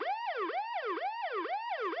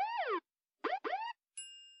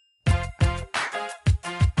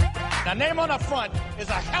The name on the front is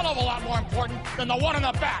a hell of a lot more important than the one on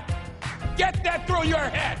the back. Get that through your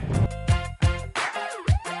head.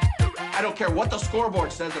 I don't care what the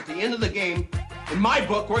scoreboard says at the end of the game. In my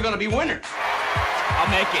book, we're going to be winners.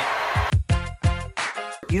 I'll make it.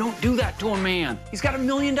 You don't do that to a man. He's got $1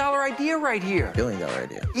 million idea right here. $1 billion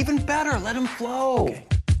idea. Even better, let him flow. Okay.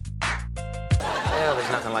 Well,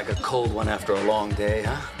 there's nothing like a cold one after a long day,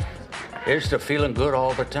 huh? Here's to feeling good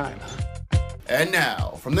all the time. And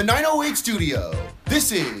now, from the 908 studio,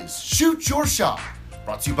 this is Shoot Your Shot,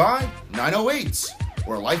 brought to you by 908s,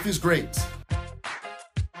 where life is great.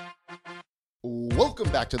 Welcome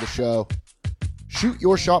back to the show. Shoot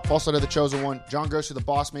Your Shot, Paul Slater, the chosen one. John Grosser, the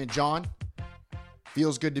boss man. John,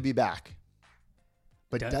 feels good to be back.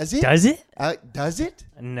 But does it? Does it? Does it?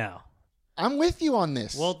 No. I'm with you on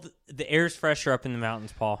this. Well, the air's fresher up in the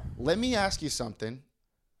mountains, Paul. Let me ask you something.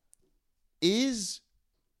 Is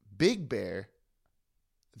Big Bear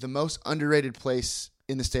the most underrated place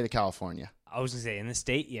in the state of California? I was going to say, in the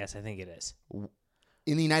state, yes, I think it is.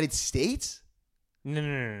 In the United States?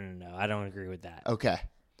 No. I don't agree with that. Okay.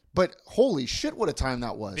 But holy shit, what a time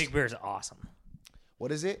that was. Big Bear's awesome.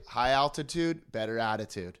 What is it? High altitude, better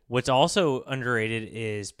attitude. What's also underrated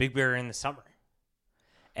is Big Bear in the summer.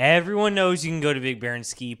 Everyone knows you can go to Big Bear and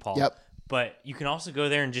ski, Paul. Yep. But you can also go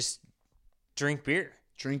there and just drink beer.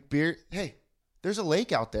 Drink beer. Hey, there's a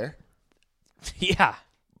lake out there. Yeah.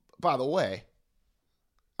 By the way,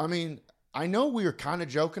 I mean, I know we were kind of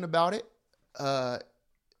joking about it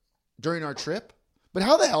during our trip, but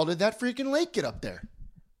how the hell did that freaking lake get up there?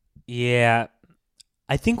 Yeah.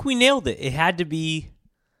 I think we nailed it. It had to be.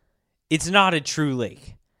 It's not a true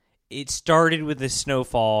lake. It started with the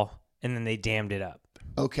snowfall, and then they dammed it up.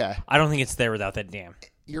 Okay. I don't think it's there without that dam.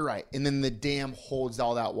 You're right. And then the dam holds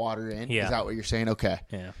all that water in. Yeah. Is that what you're saying? Okay.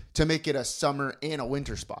 Yeah. To make it a summer and a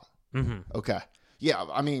winter spot. Mm-hmm. Okay. Yeah.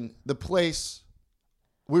 I mean, the place,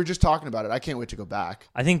 we were just talking about it. I can't wait to go back.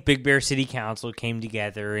 I think Big Bear City Council came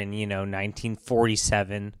together in,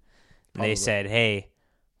 1947. And they said, hey,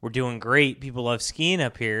 we're doing great. People love skiing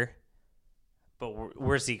up here. But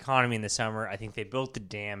where's the economy in the summer? I think they built the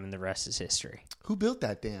dam, and the rest is history. Who built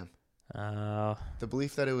that dam? The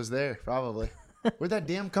belief that it was there, probably. Where'd that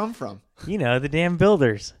dam come from? The dam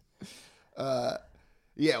builders.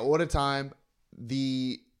 Yeah, what a time.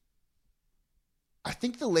 I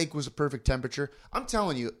think the lake was a perfect temperature. I'm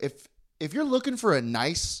telling you, if you're looking for a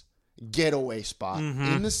nice getaway spot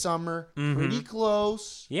in the summer, pretty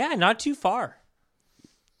close. Yeah, not too far.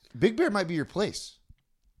 Big Bear might be your place.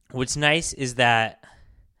 What's nice is that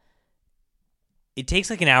it takes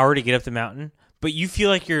like an hour to get up the mountain, but you feel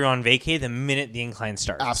like you're on vacay the minute the incline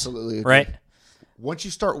starts. Absolutely. Agree. Right? Once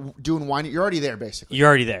you start doing winding, you're already there, basically. You're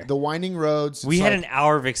already there. The winding roads. We had an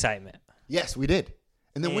hour of excitement. Yes, we did.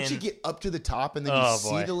 And then once you get up to the top and then you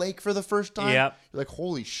see the lake for the first time, you're like,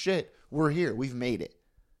 holy shit, we're here. We've made it.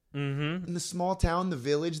 Mm-hmm. In the small town, the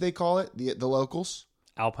village, they call it, the locals.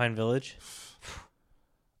 Alpine Village.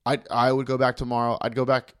 I would go back tomorrow. I'd go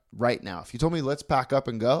back right now. If you told me let's pack up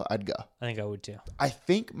and go, I'd go. I think I would too. I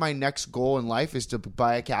think my next goal in life is to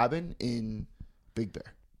buy a cabin in Big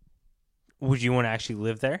Bear. Would you want to actually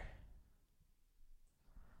live there?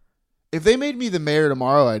 If they made me the mayor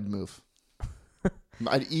tomorrow, I'd move.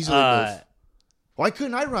 I'd easily move. Why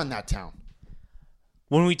couldn't I run that town?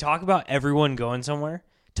 When we talk about everyone going somewhere,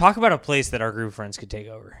 talk about a place that our group of friends could take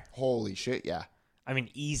over. Holy shit, yeah. I mean,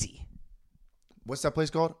 easy. What's that place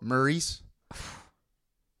called? Murray's?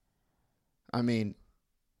 I mean,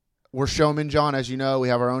 we're showmen, John. As you know, we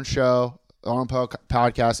have our own show, our own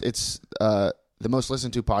podcast. It's the most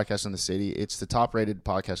listened to podcast in the city. It's the top-rated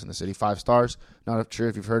podcast in the city. 5 stars. Not sure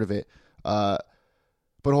if you've heard of it.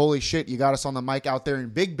 But holy shit, you got us on the mic out there in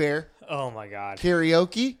Big Bear. Oh, my God.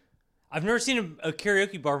 Karaoke? I've never seen a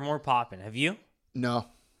karaoke bar more poppin'. Have you? No.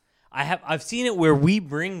 I've seen it where we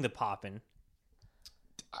bring the poppin'.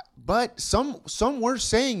 But some were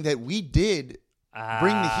saying that we did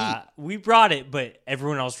bring the heat. We brought it, but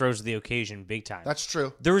everyone else rose to the occasion big time. That's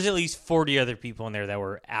true. There was at least 40 other people in there that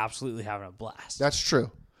were absolutely having a blast. That's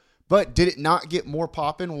true. But did it not get more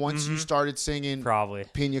poppin' once you started singing Probably.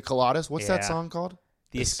 Pina Coladas? What's that song called?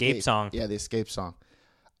 The Escape song. Yeah, the Escape song.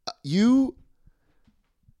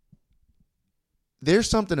 There's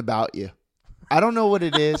something about you. I don't know what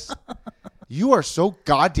it is. You are so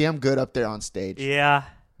goddamn good up there on stage. Yeah.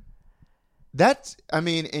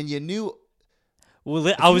 And you knew.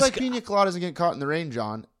 Well, I was like Pina Coladas and Getting Caught in the Rain,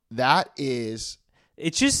 John. That is.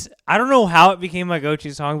 It's just, I don't know how it became my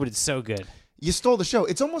go-to song, but it's so good. You stole the show.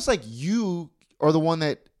 It's almost like you are the one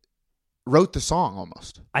that wrote the song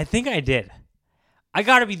almost. I think I did. I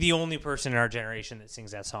got to be the only person in our generation that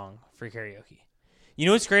sings that song for karaoke. You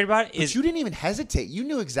know what's great about it But is you didn't even hesitate. You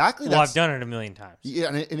knew exactly that. well, I've done it a million times. Yeah,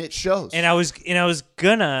 and it shows. And I was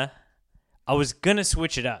gonna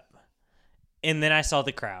switch it up, and then I saw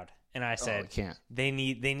the crowd, and I said, I can't. They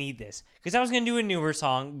need this because I was gonna do a newer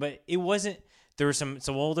song, but it wasn't. There were some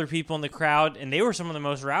older people in the crowd, and they were some of the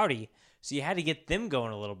most rowdy, so you had to get them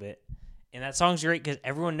going a little bit. And that song's great because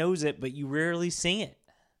everyone knows it, but you rarely sing it.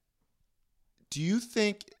 Do you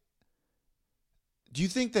think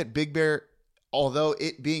that Big Bear, although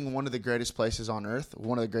it being one of the greatest places on earth,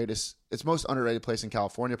 one of the greatest, it's most underrated place in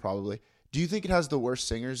California probably, do you think it has the worst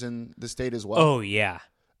singers in the state as well? Oh, yeah.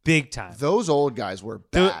 Big time. Those old guys were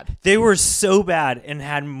bad. They were so bad and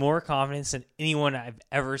had more confidence than anyone I've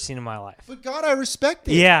ever seen in my life. But God, I respect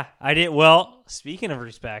it. Yeah, I did. Well, speaking of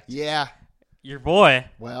respect, Yeah. your boy,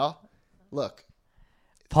 Well, look.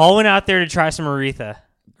 Paul went out there to try some urethra.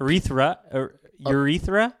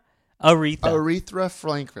 Aretha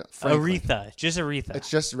Franklin. Aretha. Just Aretha. It's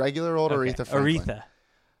just regular old Okay, Aretha Franklin. Aretha.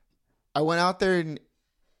 I went out there and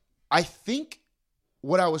I think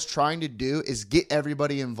what I was trying to do is get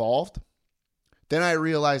everybody involved. Then I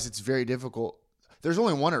realized it's very difficult. There's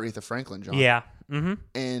only one Aretha Franklin, John. Yeah. Mm-hmm.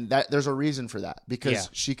 And there's a reason for that because Yeah.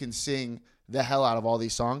 she can sing the hell out of all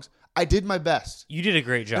these songs. I did my best. You did a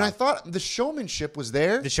great job. And I thought the showmanship was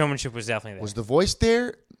there. The showmanship was definitely there. Was the voice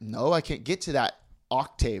there? No, I can't get to that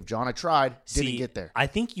octave, John. I tried. Didn't See, get there. I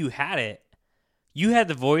think you had it. You had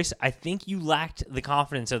the voice. I think you lacked the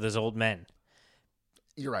confidence of those old men.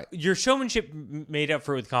 You're right. Your showmanship made up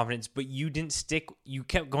for it with confidence, but you didn't stick. You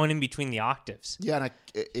kept going in between the octaves. Yeah, and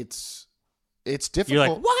it's difficult. You're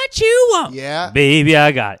like, what you want? Yeah. Baby,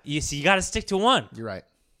 I got it. You see, you got to stick to one. You're right.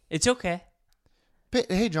 It's okay. But,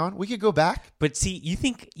 hey, John, we could go back. But see, you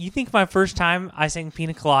think my first time I sang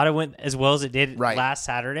Pina Colada went as well as it did Right. last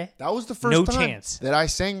Saturday? That was the first No time chance. that I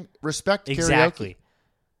sang Respect Exactly. karaoke.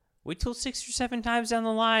 Wait till 6 or 7 times down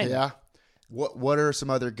the line. Yeah. What are some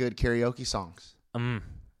other good karaoke songs?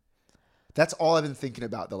 That's all I've been thinking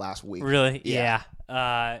about the last week. Really? Yeah.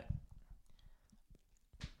 Yeah.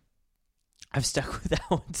 I've stuck with that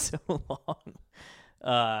one so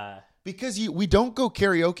long. Because we don't go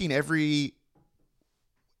karaokeing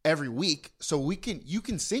every week, so you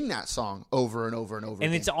can sing that song over and over and over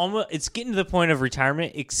And again. it's getting to the point of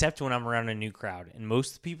retirement, except when I'm around a new crowd, and most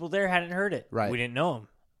of the people there hadn't heard it. Right. We didn't know them.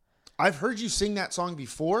 I've heard you sing that song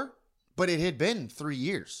before, but it had been 3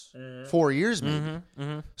 years, 4 years maybe.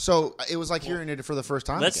 So it was like hearing it for the first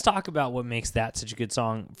time. Let's again. talk about what makes that such a good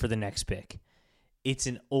song for the next pick. It's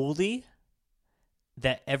an oldie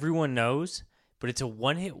that everyone knows, but it's a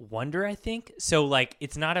one-hit wonder, I think. So like,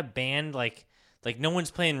 it's not a band like no one's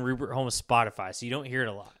playing Rupert Holmes Spotify, so you don't hear it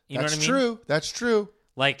a lot. You know what I mean? True. That's true.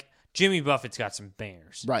 Like Jimmy Buffett's got some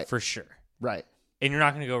bangers, Right. For sure. Right. And you're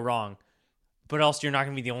not going to go wrong, but also you're not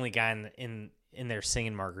going to be the only guy in there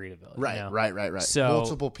singing Margaritaville. Right. You know? Right. So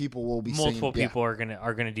multiple people will be singing. multiple people are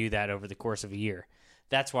gonna do that over the course of a year.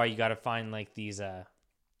 That's why you got to find like these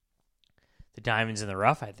the diamonds in the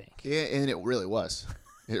rough, I think. Yeah, and it really was.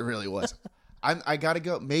 It really was. I got to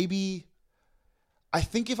go. Maybe I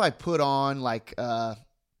think if I put on like the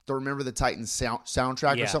Remember the Titans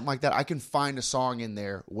soundtrack Yeah. or something like that, I can find a song in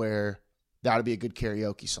there where that would be a good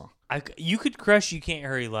karaoke song. You could crush You Can't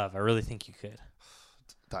Hurry Love. I really think you could.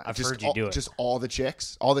 I've Just heard you do it. Just all the chick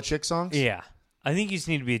songs. Yeah. I think you just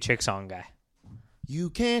need to be a chick song guy. You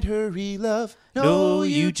can't hurry, love. No,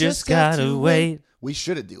 you just gotta wait. We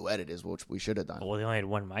should have duetted, is what we should have done. Well, they only had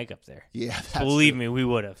one mic up there. Yeah, that's Believe true. me, we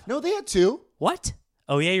would have. No, they had two. What?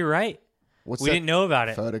 Oh, yeah, you're right. What's We that didn't know about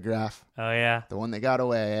it. photograph? Oh, yeah. The one that got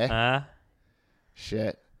away, eh?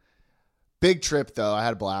 Shit. Big trip, though. I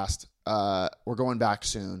had a blast. We're going back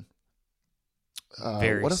soon.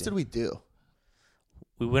 Very what else soon. did we do?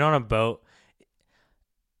 We went on a boat.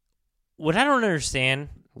 What I don't understand.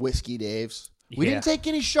 Whiskey Dave's. We Yeah. didn't take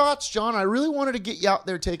any shots, John. I really wanted to get you out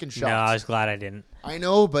there taking shots. No, I was glad I didn't. I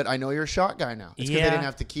know, but I know you're a shot guy now. It's because Yeah. they didn't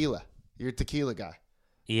have tequila. You're a tequila guy.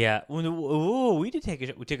 Yeah. Ooh, we did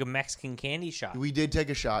we took a Mexican candy shot. We did take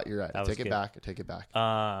a shot. You're right. That was Take it good. back. Take it back.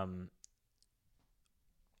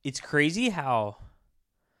 It's crazy how,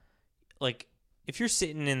 like, if you're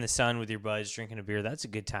sitting in the sun with your buds drinking a beer, that's a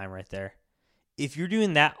good time right there. If you're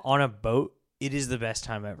doing that on a boat, it is the best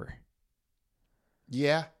time ever.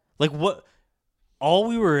 Yeah. Like, what? All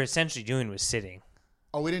we were essentially doing was sitting.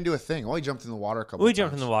 Oh, we didn't do a thing. Oh, we jumped in the water a couple We of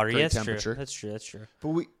jumped in times. the water. Great Yeah, that's temperature. true. That's true.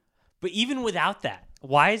 But But even without that,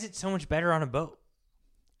 why is it so much better on a boat?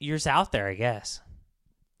 You're just out there, I guess.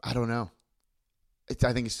 I don't know. I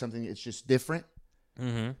think it's something. It's just different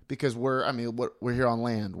Mm-hmm. because we're here on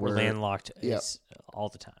land. We're landlocked yeah. all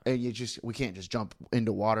the time. And we can't just jump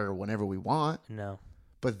into water whenever we want. No.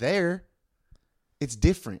 But there, It's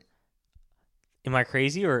different. Am I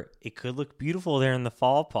crazy? Or it could look beautiful there in the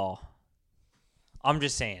fall, Paul. I'm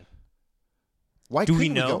just saying. Why Do couldn't we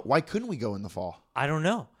we know? go? Why couldn't we go in the fall? I don't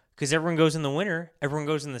know. Because everyone goes in the winter. Everyone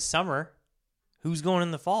goes in the summer. Who's going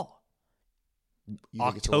in the fall? You think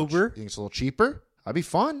October? you think it's a little cheaper? That'd be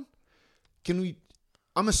fun. Can we?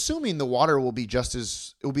 I'm assuming the water will be it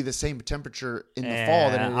will be the same temperature in the fall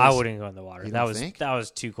that it is. I wouldn't go in the water. You That don't was think? that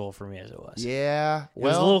was too cold for me as it was. Yeah. It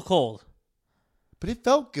was a little cold. but it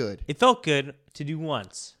felt good It felt good to do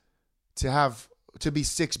once. to be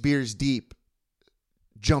 6 beers deep,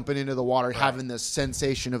 jumping into the water, having the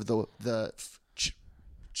sensation of the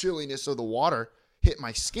chilliness of the water hit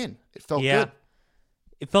my skin. It felt good.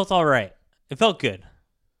 It felt all right. It felt good.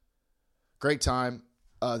 Great time.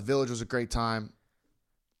 The village was a great time.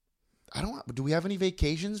 Do we have any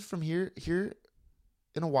vacations from here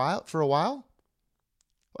in a while? For a while?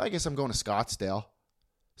 Well, I guess I'm going to Scottsdale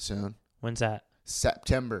soon. When's that?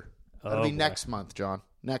 September. That'll Oh, be boy. next month, John.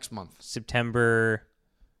 Next month. September.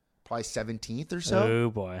 Probably 17th or so. Oh,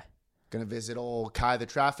 boy. Gonna visit old Kai the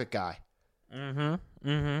traffic guy.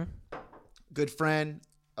 Mm-hmm. Good friend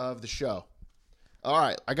of the show. All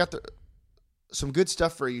right. I got some good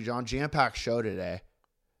stuff for you, John. Jam-packed show today.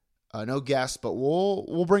 No guests, but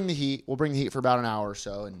we'll bring the heat. We'll bring the heat for about an hour or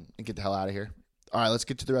so and get the hell out of here. All right, let's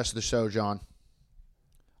get to the rest of the show, John.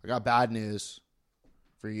 I got bad news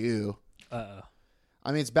for you. Uh-oh.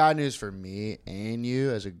 I mean, it's bad news for me and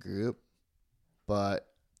you as a group, but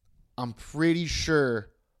I'm pretty sure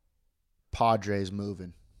Padre's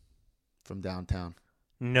moving from downtown,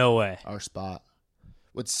 No way. our spot.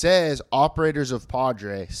 What says operators of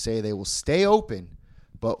Padre say they will stay open,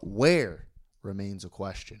 but where remains a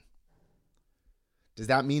question. Does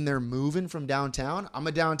that mean they're moving from downtown? I'm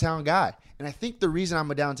a downtown guy. And I think the reason I'm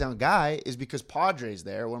a downtown guy is because Padre's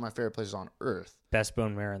there, one of my favorite places on earth, Best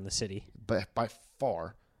bone marrow in the city. but by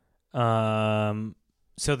far.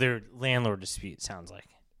 So their landlord dispute sounds like.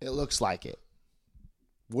 It looks like it.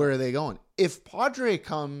 Where are they going? If Padre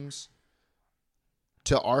comes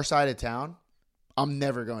to our side of town, I'm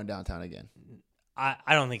never going downtown again. I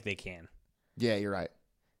don't think they can. Yeah, you're right.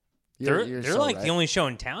 They're so like right. the only show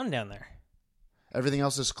in town down there. Everything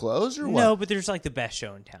else is closed or what? No, but there's like the best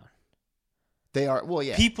show in town. They are. Well,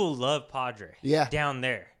 yeah. People love Padre. Yeah. Down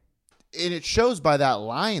there. And it shows by that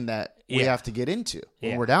line that we Yeah. have to get into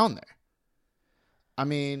when Yeah. we're down there. I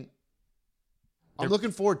mean, I'm They're-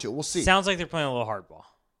 looking forward to it. We'll see. Sounds like they're playing a little hardball.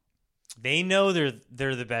 They know they're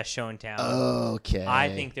the best show in town. Okay. I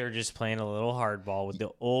think they're just playing a little hardball with the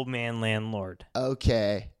old man landlord.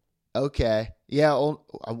 Okay. Yeah.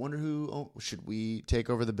 I wonder should we take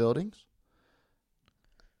over the buildings?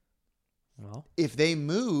 Well, If they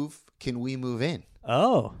move, can we move in?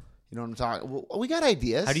 oh, You know what I'm talking? Well, we got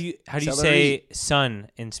ideas. how do you Celery. say sun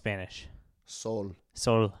in Spanish? Sol?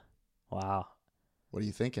 Sol. Wow, What are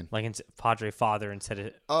you thinking? like in Padre father instead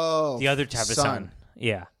of Oh, the other type of son.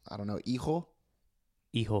 Yeah, I don't know. Hijo?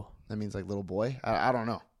 hijo. That means like little boy. I don't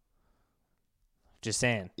know. Just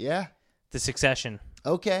saying. Yeah. The Succession.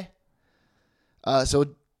 Okay.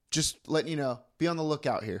 So just letting you know, be on the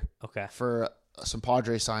lookout here Okay. for some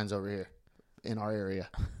Padre signs over here in our area.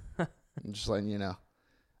 I'm just letting you know.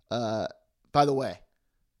 By the way,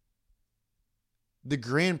 the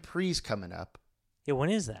Grand Prix is coming up. Yeah. When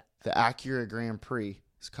is that? The Acura Grand Prix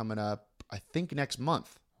is coming up, I think, next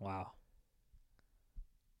month. Wow.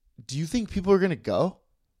 Do you think people are going to go?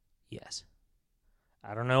 Yes.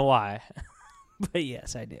 I don't know why, but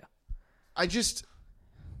yes, I do.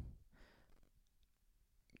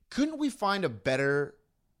 Couldn't we find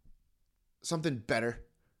something better?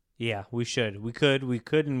 Yeah, we should. We could,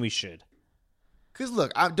 and we should. Because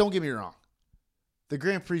look, don't get me wrong. The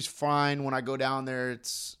Grand Prix is fine. When I go down there,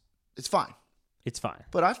 it's fine. It's fine.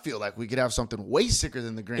 But I feel like we could have something way sicker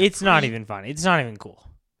than the Grand Prix. It's not even fun. It's not even cool.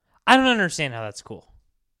 I don't understand how that's cool.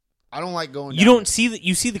 I don't like going You down don't see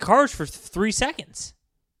you see the cars for 3 seconds.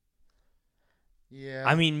 Yeah.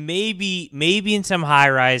 I mean, maybe in some high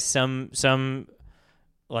rise, some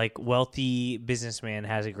like wealthy businessman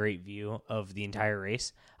has a great view of the entire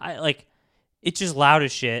race. It's just loud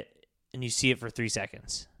as shit, and you see it for 3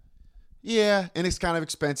 seconds. Yeah, and it's kind of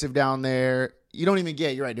expensive down there. You don't even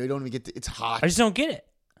get. You're right, dude. You don't even get. It's hot. I just don't get it.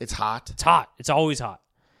 It's hot. It's hot. It's always hot.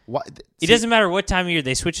 What? It doesn't matter what time of year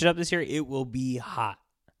they switch it up this year. It will be hot.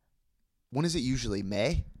 When is it usually? May.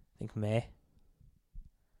 I think May.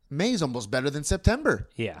 May is almost better than September.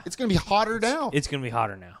 Yeah, It's gonna be hotter now. it's gonna be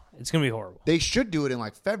hotter now. It's gonna be horrible. They should do it in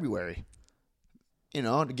like February. You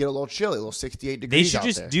know, to get a little chilly, a little 68 They degrees should out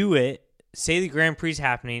just there. do it. Say the Grand Prix is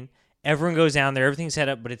happening. Everyone goes down there. Everything's set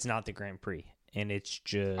up, but it's not the Grand Prix, and it's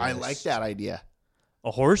just. I like that idea.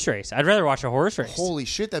 A horse race. I'd rather watch a horse race. Holy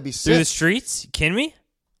shit, that'd be Through the sick. streets? You kidding me?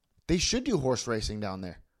 They should do horse racing down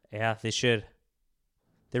there. Yeah, they should.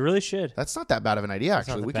 They really should. That's not that bad of an idea, not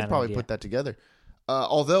actually. that We bad could an probably idea. put that together.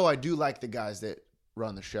 Although I do like the guys that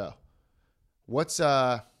run the show. What's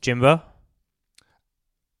Jimbo?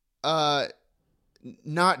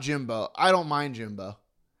 not Jimbo. I don't mind Jimbo.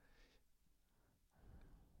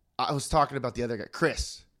 I was talking about the other guy,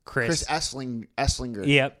 Chris Esslinger.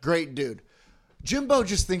 Yep. Great dude. Jimbo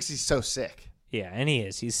just thinks he's so sick. Yeah, and he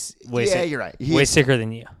is. He's way Yeah, sick. you're right. He Way is. sicker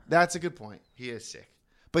than you. That's a good point. He is sick.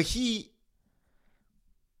 But he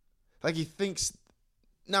thinks,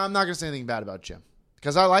 no, I'm not going to say anything bad about Jim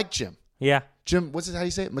because I like Jim. Yeah. Jim, how do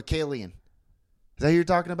you say it? McKalian. Is that who you're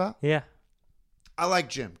talking about? Yeah. I like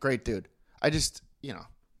Jim. Great dude. I just,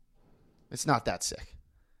 it's not that sick.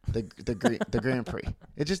 The Grand Prix.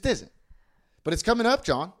 It just isn't. But it's coming up,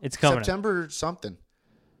 John. It's coming up. September something.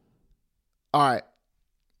 All right.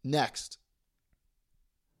 Next.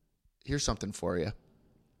 Here's something for you.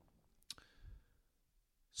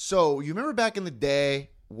 So, you remember back in the day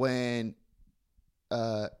when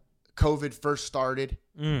COVID first started?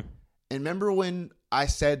 Mm. And remember when I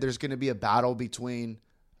said there's going to be a battle between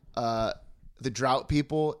the drought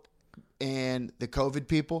people and the COVID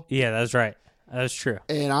people? Yeah, that's right. That's true.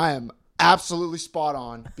 And I am absolutely spot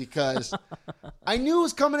on because I knew it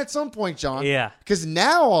was coming at some point, John. Yeah. Because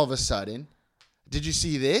now all of a sudden, did you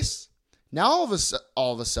see this? Now all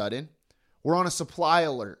of a sudden, we're on a supply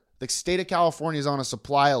alert. The state of California is on a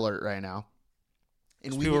supply alert right now.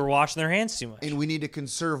 And People are washing their hands too much. and we need to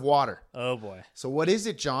conserve water. Oh, boy. So what is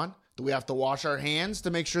it, John? Do we have to wash our hands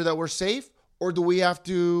to make sure that we're safe? Or do we have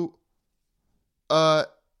to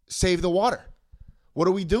save the water? What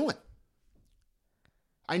are we doing?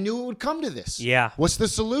 I knew it would come to this. Yeah. What's the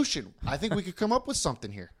solution? I think we could come up with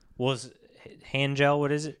something here. Was hand gel,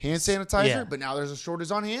 what is it? Hand sanitizer, Yeah. but now there's a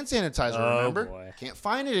shortage on hand sanitizer, Oh, remember? boy. Can't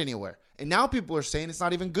find it anywhere. And now people are saying it's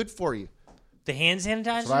not even good for you. The hand sanitizer?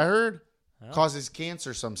 That's what I heard. Causes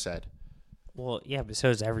cancer, some said. Well, yeah, but so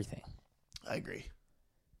is everything. I agree.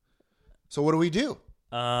 So what do we do?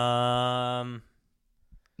 Not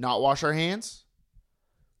wash our hands?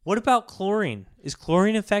 What about chlorine? Is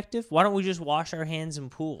chlorine effective? Why don't we just wash our hands in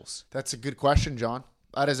pools? That's a good question, John.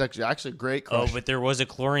 That is actually a great question. Oh, but there was a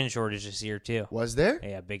chlorine shortage this year, too. Was there?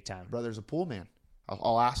 Yeah, big time. Brother's a pool man.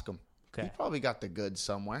 I'll ask him. Okay. He probably got the goods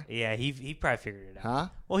somewhere. Yeah, he probably figured it out. Huh?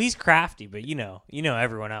 Well, he's crafty, but you know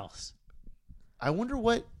everyone else. I wonder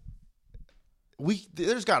what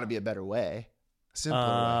there's got to be a better way. A simpler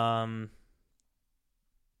way.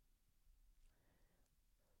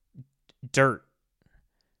 Dirt.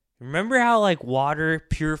 Remember how like water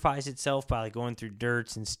purifies itself by like going through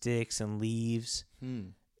dirts and sticks and leaves?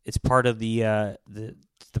 It's part of the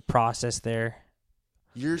process there.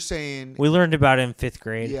 You're saying We learned about it in 5th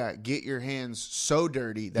grade. yeah, get your hands so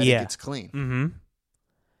dirty that Yeah. it gets clean. Mm-hmm.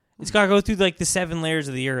 It's got to go through like the 7 layers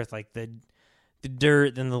of the earth, like the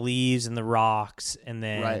dirt, then the leaves and the rocks, and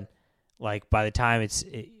then Right. like by the time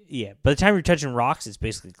by the time you're touching rocks, it's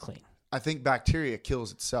basically clean. I think bacteria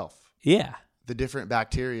kills itself. Yeah. The different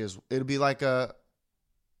bacterias. It'll be like a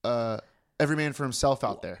every man for himself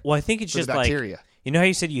out there. Well, I think it's For the just like bacteria. you know how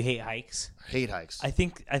you said you hate hikes. I hate hikes. I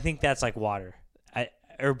think that's like water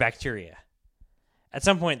or bacteria. At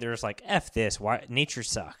some point, they're just like, F this. Why nature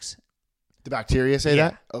sucks. The bacteria say Yeah.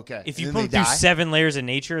 that? Okay. If you And put then them they through die? 7 layers of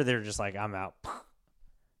nature, they're just like, I'm out.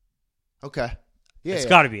 Okay. Yeah. It's yeah.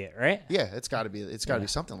 got to be it, right? Yeah, it's got to be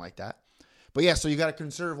something like that. But yeah, so you got to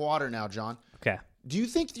conserve water now, John. Okay. Do you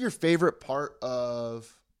think your favorite part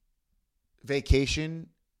of vacation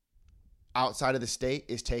outside of the state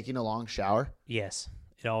is taking a long shower? Yes,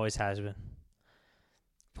 it always has been.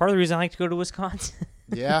 Part of the reason I like to go to Wisconsin.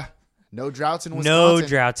 Yeah. No droughts in No Wisconsin.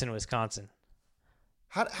 droughts in Wisconsin.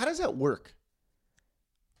 How does that work?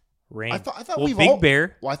 Rain. I thought well, we've Big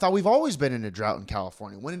Bear. Well, I thought we've always been in a drought in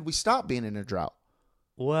California. When did we stop being in a drought?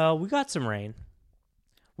 Well, we got some rain.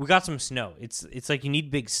 We got some snow. It's like you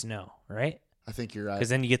need big snow, right? I think you're right. Because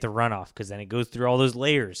then you get the runoff. Because then it goes through all those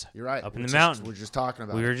layers. You're right. Up in We're the just- mountain. We're just talking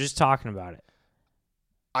about We it. were just talking about it.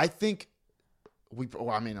 I think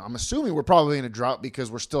I'm assuming we're probably in a drought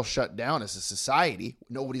because we're still shut down as a society.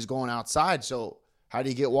 Nobody's going outside. So how do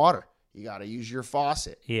you get water? You got to use your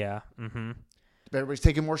faucet. Yeah. Mm-hmm. Everybody's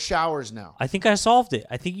taking more showers now. I think I solved it.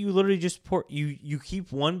 I think you literally just pour. You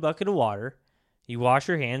keep 1 bucket of water. You wash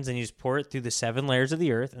your hands and you just pour it through the 7 layers of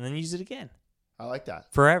the earth, and then use it again I like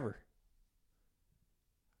that. forever.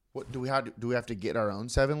 What do we have? Do we have to get our own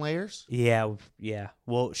 7 layers? Yeah.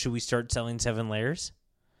 Well, should we start selling 7 layers?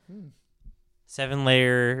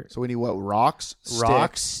 7-layer So we need what? Rocks,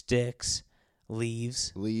 rocks, sticks,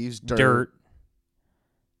 leaves, leaves, dirt.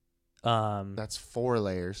 That's 4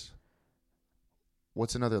 layers.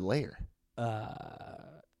 What's another layer? Like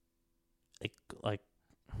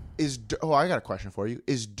I got a question for you.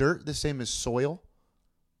 Is dirt the same as soil?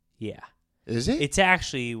 yeah. Is it? It's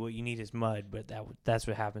actually what you need is mud, but that's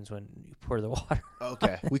what happens when you pour the water.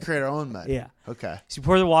 Okay. We create our own mud. Yeah. Okay. So you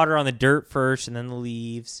pour the water on the dirt first, and then the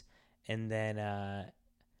leaves, and then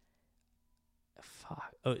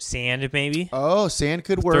sand maybe. Oh, sand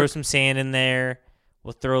could work. Throw some sand in there.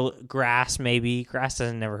 We'll throw grass maybe. Grass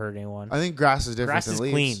doesn't never hurt anyone. I think grass is different Grass than is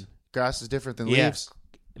leaves. clean. Grass is different than Yeah. leaves.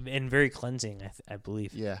 And very cleansing, I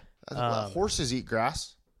believe. Yeah. Horses eat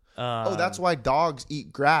grass. Oh, That's why dogs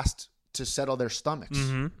eat grass to settle their stomachs.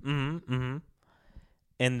 And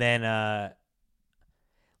then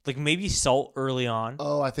like maybe salt early on.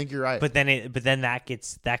 Oh, I think you're right. But then that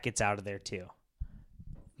gets out of there too.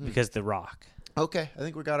 Because the rock. Okay. I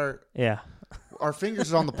think we got our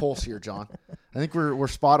fingers are on the pulse here, John. I think we're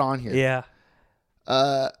spot on here. Yeah.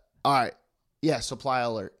 All right. Yeah, supply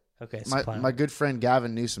alert. Okay. My good friend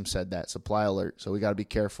Gavin Newsom said that, supply alert. So we got to be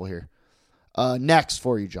careful here. Next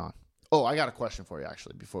for you, John. Oh, I got a question for you,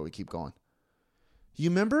 actually, before we keep going. You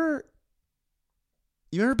remember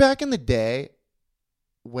back in the day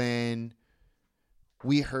when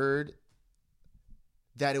we heard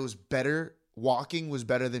that it was better, walking was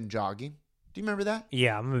better than jogging? Do you remember that?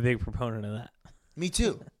 Yeah, I'm a big proponent of that. Me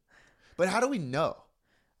too. But how do we know?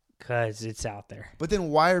 Because it's out there. But then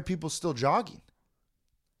why are people still jogging?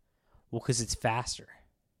 Well, because it's faster.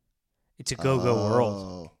 It's a go-go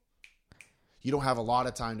world. You don't have a lot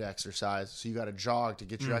of time to exercise, so you got to jog to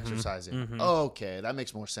get your exercise in. Okay, that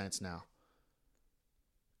makes more sense now.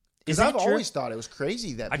 Because I've always thought it was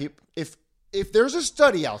crazy that people, if there's a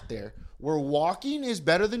study out there where walking is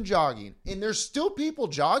better than jogging, and there's still people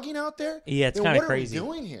jogging out there, yeah, it's kind of crazy. What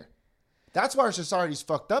are we doing here? That's why our society's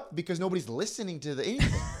fucked up, because nobody's listening to the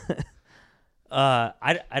anything.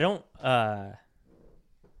 I don't.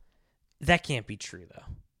 That can't be true though.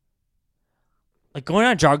 Like going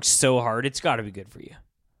on jogs so hard, it's got to be good for you.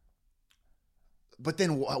 But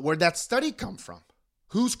then where'd that study come from?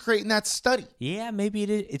 Who's creating that study? Yeah, maybe it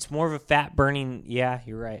is. It's more of a fat burning. Yeah,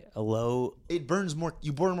 you're right. It burns more.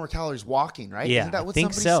 You burn more calories walking, right? Yeah, Isn't that what I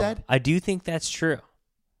think somebody so. said? I do think that's true.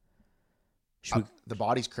 The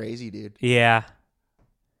body's crazy, dude. Yeah.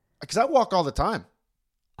 Because I walk all the time.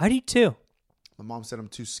 I do too. My mom said I'm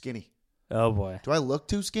too skinny. Oh boy. Do I look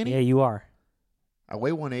too skinny? Yeah, you are. I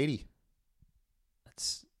weigh 180.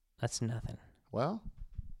 That's nothing. Well,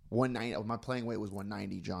 190. My playing weight was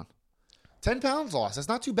 190, John. 10 pounds lost. That's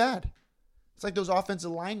not too bad. It's like those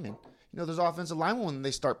offensive linemen. You know, those offensive linemen, when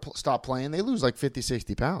they stop playing, they lose like 50,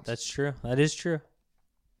 60 pounds. That's true. That is true.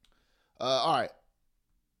 All right.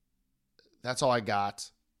 That's all I got.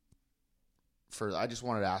 I just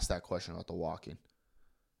wanted to ask that question about the walking.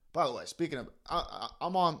 By the way, speaking of,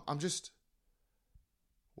 I'm just,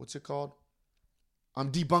 what's it called? I'm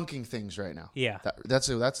debunking things right now. Yeah. That's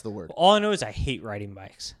the word. All I know is I hate riding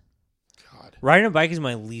bikes. God. Riding a bike is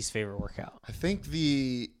my least favorite workout. I think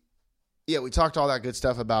we talked all that good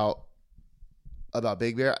stuff about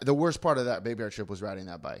Big Bear. The worst part of that Big Bear trip was riding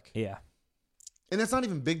that bike. Yeah. And that's not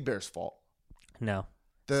even Big Bear's fault. No.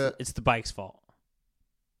 It's the bike's fault.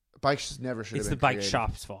 Bikes never should have been created. It's the bike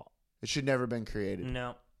shop's fault. It should never been created.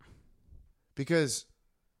 No. Because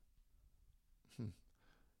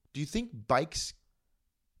do you think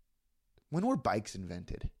when were bikes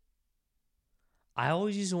invented? I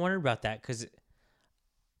always used to wonder about that because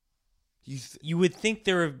you would think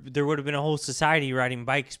there would have been a whole society riding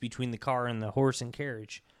bikes between the car and the horse and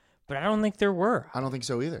carriage, but I don't think there were. I don't think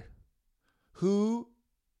so either.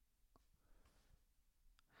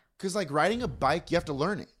 Because like riding a bike, you have to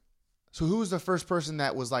learn it. So who was the first person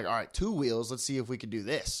that was like, all right, 2 wheels, let's see if we could do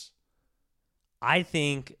this? I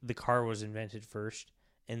think the car was invented first,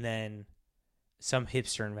 and then some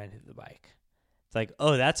hipster invented the bike. It's like,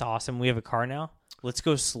 oh, that's awesome. We have a car now. Let's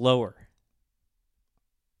go slower.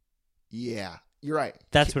 Yeah, you're right.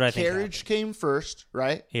 That's what I think. Carriage came first,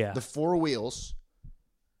 right? Yeah. The 4 wheels.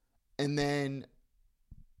 And then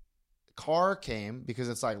car came because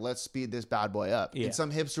it's like, let's speed this bad boy up. Yeah. And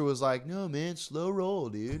some hipster was like, no, man, slow roll,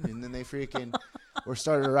 dude. And then they freaking were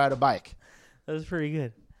started to ride a bike. That was pretty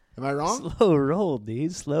good. Am I wrong? Slow roll,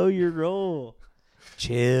 dude. Slow your roll.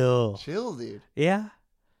 Chill, dude. Yeah.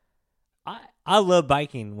 I love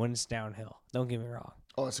biking when it's downhill. Don't get me wrong.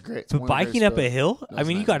 Oh, it's great. But biking up a hill, I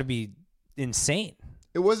mean, nice. you got to be insane.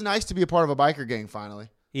 It was nice to be a part of a biker gang finally.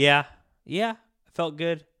 Yeah. Yeah. I felt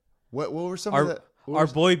good. What were some of the... Our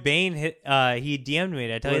boy Bane, he DM'd me.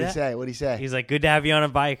 Did I tell you that? What'd he say? He's like, good to have you on a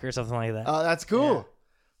bike or something like that. Oh, that's cool.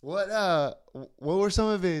 Yeah. What were some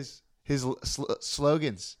of his his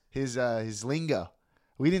slogans, his lingo.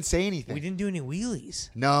 We didn't say anything. We didn't do any wheelies.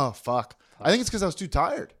 No, fuck. I think it's because I was too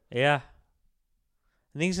tired. Yeah.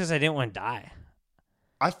 I think it's because I didn't want to die.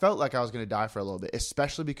 I felt like I was going to die for a little bit,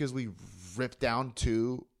 especially because we ripped down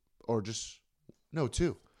two pitchers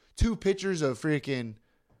of freaking.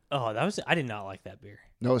 Oh, I did not like that beer.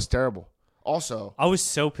 No, it's terrible. Also, I was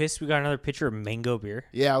so pissed we got another pitcher of mango beer.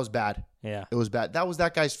 yeah, it was bad. Yeah. It was bad. That was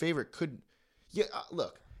that guy's favorite.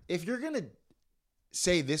 Look, if you're going to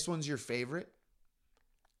say this one's your favorite,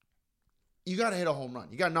 you got to hit a home run.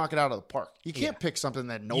 You got to knock it out of the park. You can't pick something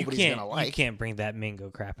that nobody's going to like. You can't bring that mango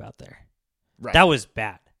crap out there. Right. That was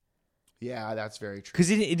bad. Yeah, that's very true. Because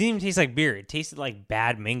it didn't even taste like beer. It tasted like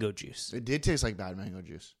bad mango juice. It did taste like bad mango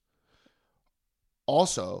juice.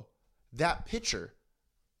 Also, that pitcher,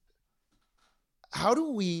 I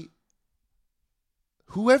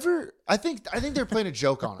think they're playing a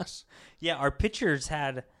joke on us. Yeah, our pitchers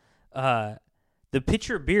had the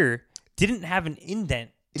pitcher of beer didn't have an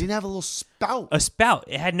indent. It didn't have a little spout. A spout.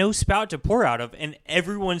 It had no spout to pour out of, and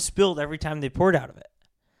everyone spilled every time they poured out of it.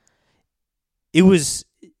 It was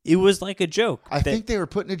like a joke. I think they were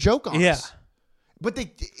putting a joke on Yeah. us. But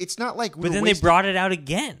it's not like But then they brought it out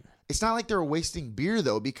again. It's not like they were wasting beer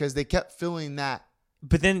though, because they kept filling that.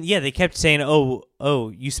 But then they kept saying, "Oh,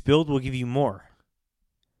 you spilled, we'll give you more."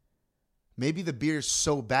 Maybe the beer's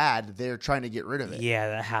so bad they're trying to get rid of it.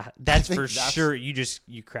 Yeah, that's for sure. You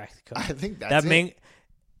cracked the code. I think that's it.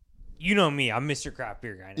 You know me, I'm Mr. Craft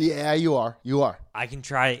Beer Guy now. Yeah, you are. You are. I can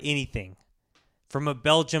try anything. From a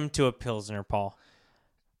Belgium to a Pilsner, Paul.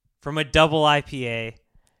 From a double IPA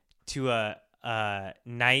to a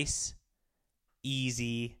nice,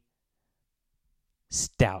 easy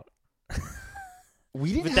stout.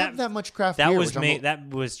 We didn't But have that much craft that beer. That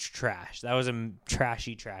was trash. That was a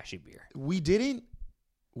trashy beer. We didn't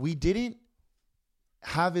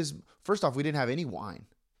have first off, we didn't have any wine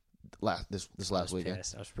this last weekend.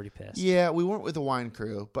 Pissed. I was pretty pissed. Yeah, we weren't with the wine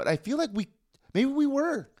crew, but I feel like maybe we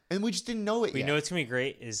were, and we just didn't know it yet. We know it's gonna be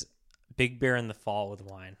great is Big Bear in the fall with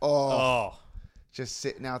wine. Oh. Just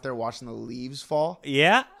sitting out there watching the leaves fall.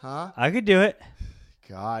 Yeah. Huh? I could do it.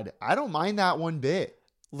 God, I don't mind that one bit.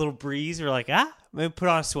 Little breeze. We're like, maybe put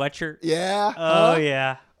on a sweatshirt. Yeah. Oh, huh?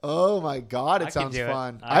 yeah. Oh, my God. I It could sounds do it.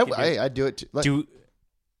 fun. I'd do it too.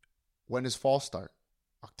 When does fall start?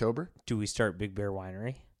 October? Do we start Big Bear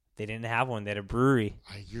Winery? They didn't have one. They had a brewery.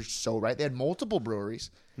 You're so right. They had multiple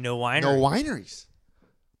breweries. No winery. No wineries.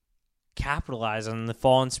 Capitalize on the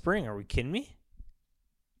fall and spring. Are we kidding me?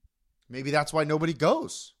 Maybe that's why nobody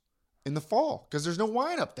goes in the fall, because there's no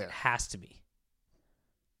wine up there. It has to be.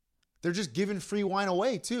 They're just giving free wine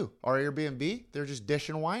away, too. Our Airbnb, they're just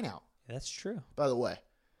dishing wine out. That's true. By the way,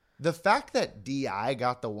 the fact that DI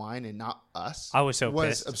got the wine and not us I was so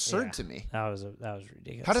was pissed. absurd Yeah. to me. That was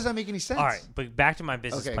ridiculous. How does that make any sense? All right, but back to my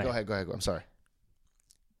business Okay, plan. go ahead. I'm sorry.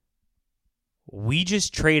 We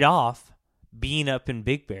just trade off being up in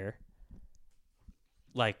Big Bear.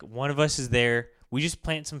 Like, one of us is there. We just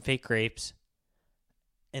plant some fake grapes.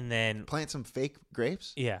 And then... Plant some fake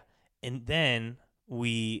grapes? Yeah. And then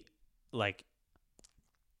we, like...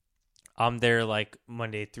 I'm there, like,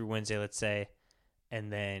 Monday through Wednesday, let's say.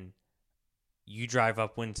 And then you drive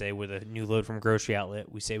up Wednesday with a new load from Grocery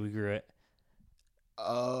Outlet. We say we grew it.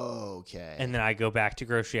 Okay. And then I go back to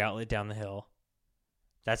Grocery Outlet down the hill.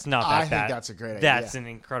 That's not that I bad. think that's a great idea. That's an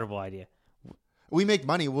incredible idea. We make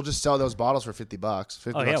money. We'll just sell those bottles for $50.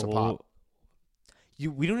 $50 a pop.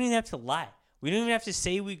 We don't even have to lie. We don't even have to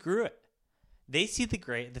say we grew it. They see the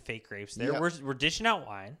fake grapes there. Yep. We're dishing out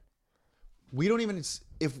wine. We don't even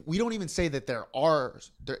say that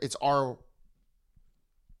it's our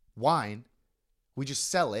wine. We just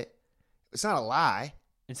sell it. It's not a lie.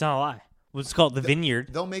 It's not a lie. Let's call it the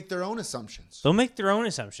vineyard. They'll make their own assumptions. They'll make their own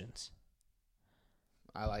assumptions.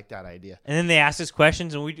 I like that idea. And then they ask us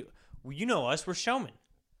questions, and we do. Well, you know us. We're showmen.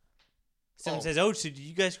 Someone says, "Oh, so did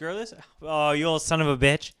you guys grow this?" Oh, you old son of a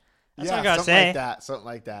bitch. That's what I gotta say. Something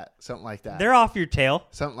like that. They're off your tail.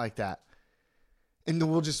 Something like that. And then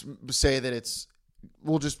we'll just say that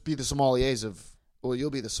we'll just be the sommeliers of. Well, you'll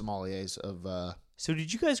be the sommeliers of. So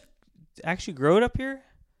did you guys actually grow it up here?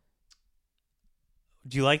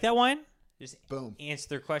 Do you like that wine? Just boom. Answer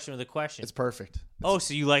their question with a question. It's perfect. So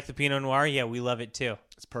you like the Pinot Noir? Yeah, we love it too.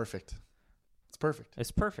 It's perfect. It's perfect. It's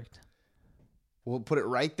perfect. We'll put it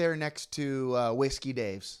right there next to Whiskey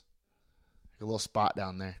Dave's. A little spot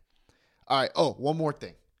down there. All right. Oh, one more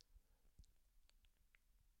thing.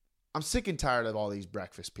 I'm sick and tired of all these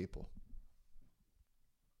breakfast people.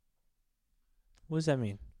 What does that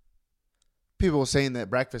mean? People saying that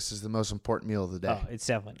breakfast is the most important meal of the day. Oh, it's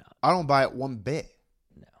definitely not. I don't buy it one bit.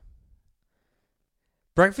 No.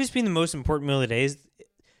 Breakfast being the most important meal of the day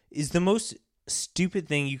is the most stupid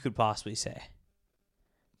thing you could possibly say.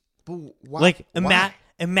 But why? Like, why?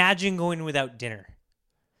 imagine going without dinner.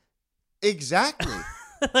 Exactly.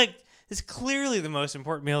 Like, it's clearly the most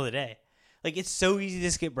important meal of the day. Like, it's so easy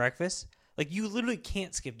to skip breakfast. Like, you literally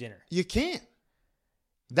can't skip dinner. You can't.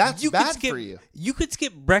 That's bad for you. You could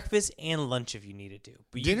skip breakfast and lunch if you needed to,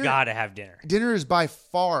 but you gotta have dinner. Dinner is by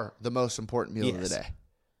far the most important meal of the day.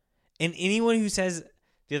 And anyone who says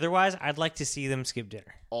otherwise, I'd like to see them skip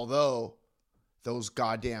dinner. Although those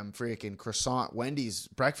goddamn freaking croissant Wendy's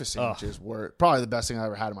breakfast sandwiches were probably the best thing I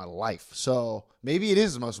ever had in my life. So maybe it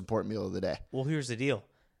is the most important meal of the day. Well, here's the deal.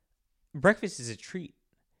 Breakfast is a treat.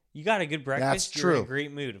 You got a good breakfast, That's you're in true. a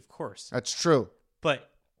great mood, of course. That's true. But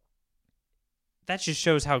that just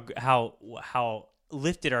shows how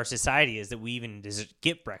lifted our society is that we even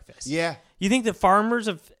get breakfast. Yeah. You think the farmers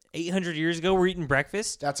of 800 years ago were eating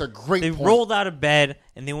breakfast? That's a great They point. rolled out of bed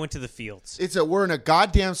and they went to the fields. We're in a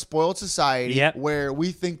goddamn spoiled society Yep. where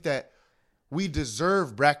we think that we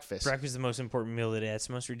deserve breakfast. Breakfast is the most important meal of the day. That's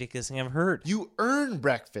the most ridiculous thing I've heard. You earn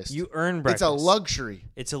breakfast. You earn breakfast. It's a luxury.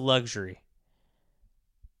 It's a luxury.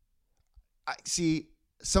 I see.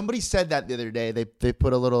 Somebody said that the other day. They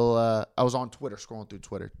put a little. I was on Twitter, scrolling through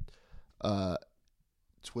Twitter.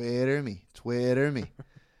 Twitter me.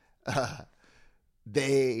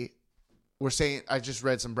 They were saying, I just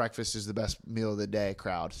read some breakfast is the best meal of the day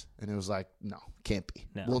crowds, and it was like, no, can't be,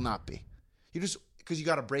 will not be. You just because you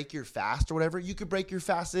got to break your fast or whatever. You could break your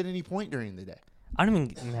fast at any point during the day. I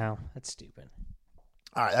don't even. No, that's stupid.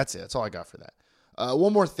 All right, that's it. That's all I got for that.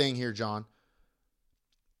 One more thing here, John.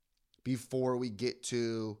 Before we get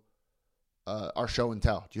to our show and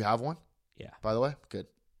tell. Do you have one? Yeah. By the way? Good.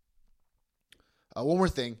 One more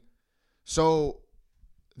thing. So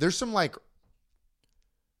there's some like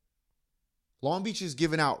Long Beach is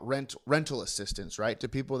giving out rental assistance, right? To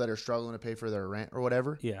people that are struggling to pay for their rent or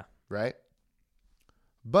whatever. Yeah. Right?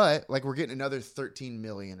 But like we're getting another 13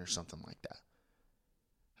 million or something like that.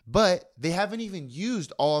 But they haven't even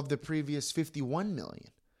used all of the previous $51 million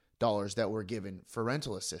that were given for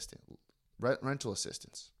rental assistance.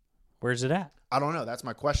 Where's it at? I don't know. That's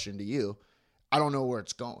my question to you. I don't know where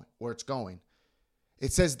it's going.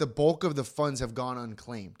 It says the bulk of the funds have gone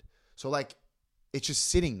unclaimed. So like it's just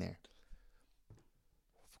sitting there.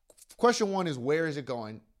 Question one is, where is it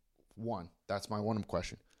going? One. That's my one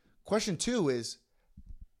question. Question two is,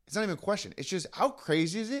 it's not even a question. It's just, how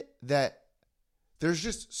crazy is it that there's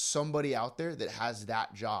just somebody out there that has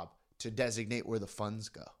that job to designate where the funds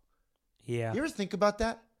go? Yeah. You ever think about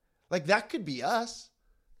that? Like, that could be us.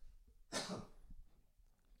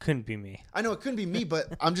 Couldn't be me. I know it couldn't be me, but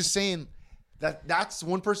I'm just saying that's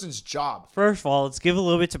one person's job. First of all, let's give a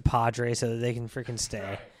little bit to Padre so that they can freaking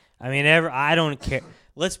stay. I mean, I don't care.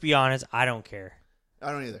 Let's be honest, I don't care.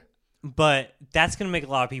 I don't either. But that's going to make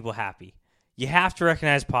a lot of people happy. You have to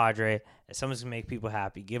recognize Padre as someone's going to make people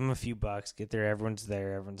happy. Give them a few bucks, get there, everyone's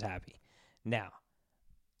happy. Now,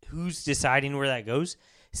 who's deciding where that goes?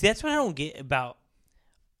 See, that's what I don't get about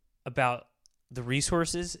the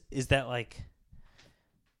resources is that like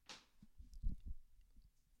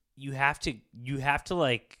you have to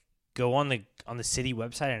like go on the city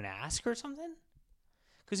website and ask or something?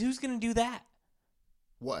 Cuz who's going to do that?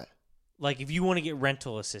 What? Like if you want to get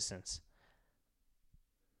rental assistance.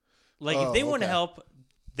 Like if they want to help,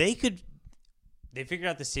 they figured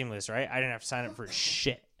out the stimulus, right? I didn't have to sign up for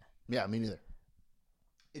shit. Yeah, me neither.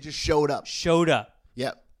 It just showed up.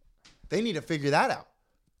 Yep. They need to figure that out.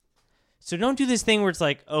 So don't do this thing where it's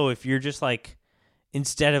like, oh, if you're just like,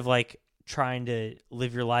 instead of like trying to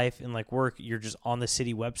live your life and like work, you're just on the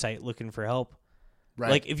city website looking for help. Right.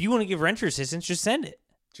 Like if you want to give renter assistance, just send it.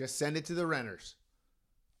 Just send it to the renters.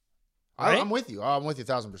 Right? I'm with you. I'm with you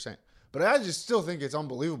 1,000%. But I just still think it's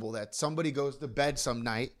unbelievable that somebody goes to bed some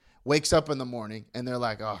night, wakes up in the morning, and they're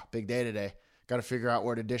like, oh, big day today. Got to figure out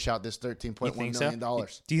where to dish out this $13.1 million.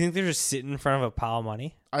 Do you think they're just sitting in front of a pile of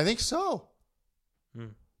money? I think so.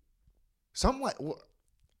 Something like, You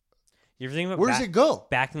ever think about where does it go?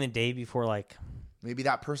 Back in the day before like, Maybe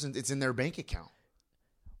that person, it's in their bank account.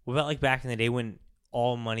 what about like back in the day when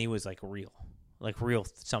all money was like real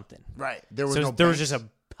something? Right. There was So there was just a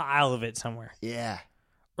pile of it somewhere. Yeah.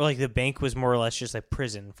 Or like the bank was more or less just like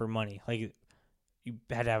prison for money. Like you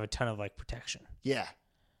had to have a ton of like protection. Yeah.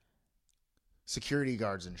 Security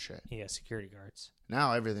guards and shit. Yeah, security guards.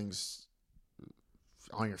 Now everything's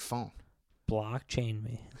on your phone. Blockchain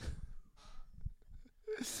me.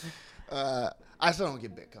 I still don't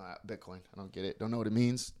get Bitcoin. I don't get it. Don't know what it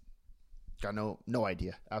means. Got no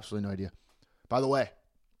idea. Absolutely no idea. By the way,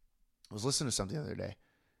 I was listening to something the other day.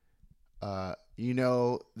 You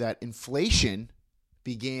know that inflation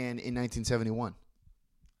began in 1971.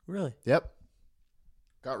 Really? Yep.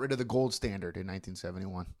 Got rid of the gold standard in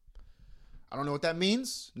 1971. I don't know what that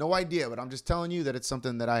means. No idea, but I'm just telling you that it's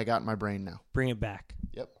something that I got in my brain now. Bring it back.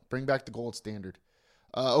 Yep. Bring back the gold standard.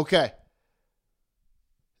 Okay.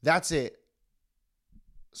 That's it.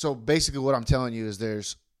 So basically what I'm telling you is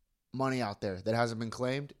there's money out there that hasn't been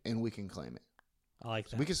claimed, and we can claim it. I like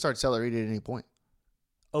that. We can start Celery at any point.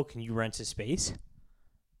 Oh, can you rent a space?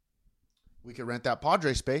 We could rent that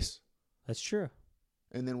Padre space, That's true.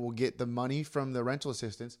 and then we'll get the money from the rental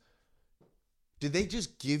assistance. Did they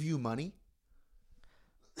just give you money?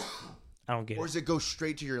 I don't get Or it. does it go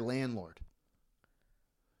straight to your landlord?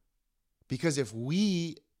 Because if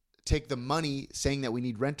we take the money saying that we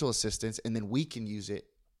need rental assistance and then we can use it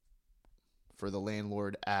for the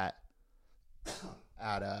landlord at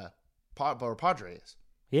where Padre is.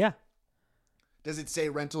 Yeah. Does it say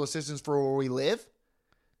rental assistance for where we live?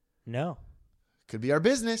 No. Could be our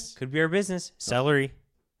business. Could be our business. Celery.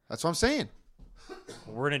 That's what I'm saying.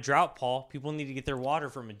 We're in a drought, Paul. People need to get their water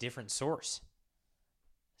from a different source.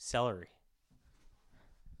 Celery.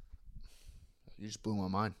 You just blew my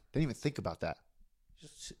mind. Didn't even think about that.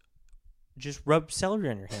 Just rub celery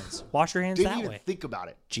on your hands. Wash your hands Didn't that even way. think about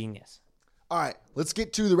it. Genius. All right, let's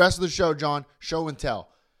get to the rest of the show, John. Show and tell.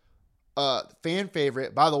 Fan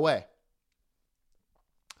favorite. By the way,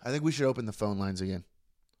 I think we should open the phone lines again.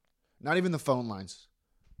 Not even the phone lines.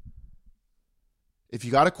 If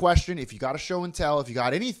you got a question, if you got a show and tell, if you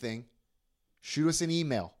got anything, shoot us an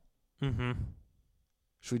email. Mm-hmm.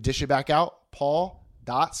 Should we dish it back out?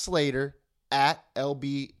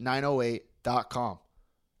 paul.slater@lb908.com.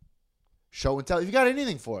 Show and tell. If you got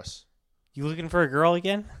anything for us. You looking for a girl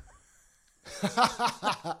again?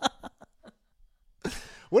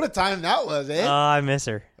 What a time that was, eh? I miss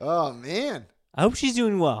her. Oh, man. I hope she's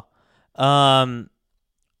doing well. I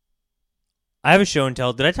have a show and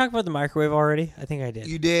tell. Did I talk about the microwave already? I think I did.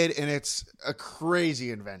 You did, and it's a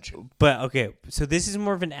crazy invention. But, okay, so this is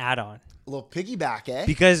more of an add-on. A little piggyback, eh?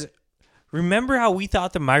 Because remember how we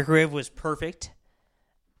thought the microwave was perfect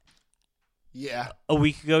Yeah. a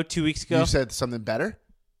week ago, 2 weeks ago? You said something better?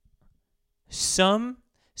 Someone,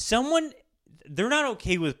 they're not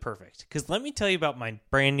okay with perfect. Because let me tell you about my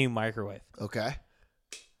brand new microwave. Okay.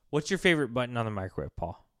 What's your favorite button on the microwave,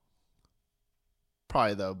 Paul?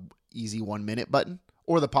 Probably the easy 1 minute button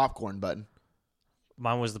or the popcorn button.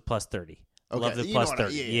 Mine was the plus 30. Okay. Love the You plus know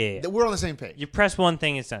what 30. yeah. We're on the same page. You press one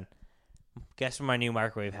thing, it's done. Guess what my new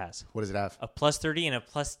microwave has? What does it have? A plus 30 and a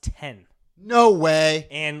plus 10. No way.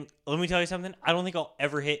 And let me tell you something. I don't think I'll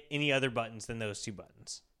ever hit any other buttons than those two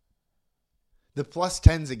buttons. The plus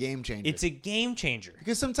 10's a game changer. It's a game changer.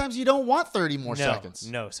 Because sometimes you don't want 30 more seconds.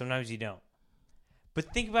 No, sometimes you don't.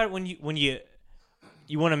 But think about it when you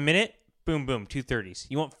want a minute, boom, boom, 2 30s.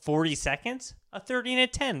 You want 40 seconds, a 30 and a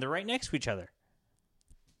 10. They're right next to each other.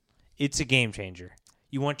 It's a game changer.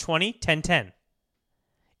 You want 20, 10, 10.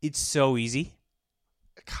 It's so easy.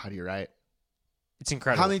 God, you're right. It's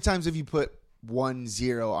incredible. How many times have you put 1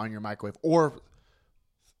 0 on your microwave or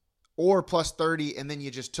plus 30 and then you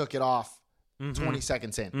just took it off 20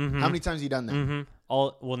 seconds in? How many times have you done that?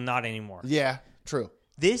 Well, not anymore. Yeah, true.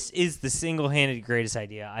 This is the single-handed greatest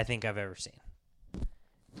idea I think I've ever seen.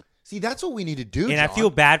 See, that's what we need to do, And John. I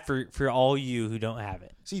feel bad for all you who don't have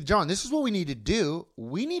it. See, John, this is what we need to do.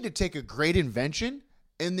 We need to take a great invention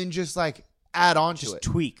and then just like add on to Just it.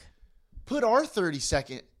 tweak. Put our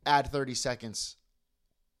add 30 seconds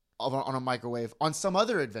on a microwave on some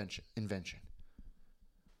other invention.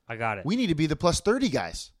 I got it. We need to be the plus 30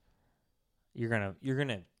 guys. You're gonna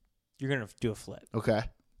do a flip. Okay.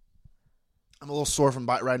 I'm a little sore from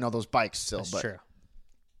riding all those bikes still. That's but true.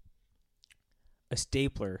 A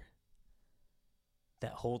stapler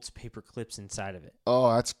that holds paper clips inside of it.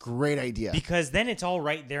 Oh, that's a great idea. Because then it's all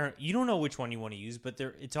right there. You don't know which one you want to use, but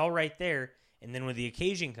it's all right there. And then when the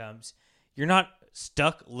occasion comes, you're not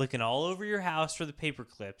stuck looking all over your house for the paper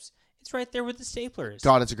clips. It's right there with the stapler is.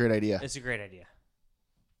 God, it's a great idea. It's a great idea.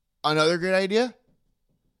 Another great idea?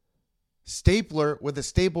 Stapler with a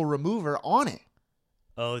staple remover on it.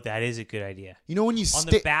 Oh, that is a good idea. You know when you On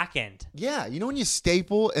the back end. Yeah, you know when you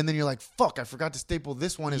staple and then you're like, fuck, I forgot to staple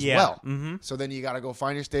this one as Yeah. well. Mm-hmm. So then you got to go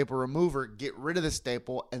find your staple remover, get rid of the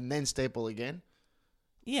staple, and then staple again.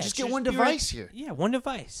 Yeah, Just get one be device here. Yeah, one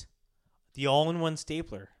device. The all-in-one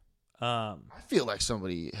stapler. I feel like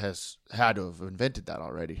somebody has had to have invented that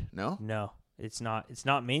already. No? No, it's not. It's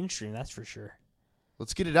not mainstream. That's for sure.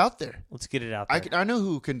 Let's get it out there. Let's get it out there. I know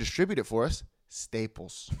who can distribute it for us.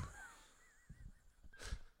 Staples.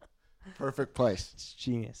 Perfect place. It's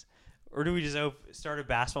genius. Or do we just start a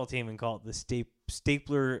basketball team and call it the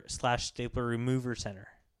stapler/stapler remover center?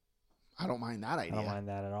 I don't mind that idea. I don't mind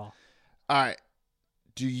that at all. All right.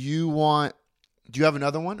 Do you have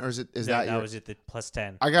another one, or is that that was at the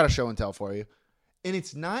 +10? I got a show and tell for you. And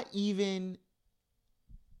it's not even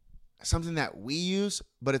something that we use,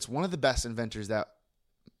 but it's one of the best inventors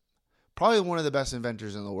probably one of the best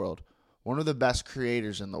inventors in the world. One of the best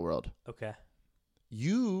creators in the world. Okay.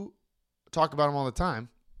 You talk about them all the time.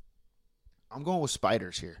 I'm going with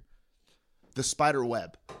spiders here. The spider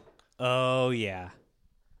web. Oh, yeah.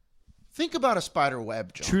 Think about a spider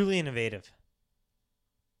web, John. Truly innovative.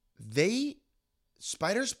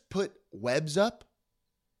 Spiders put webs up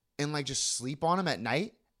and like just sleep on them at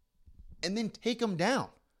night and then take them down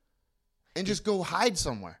and just go hide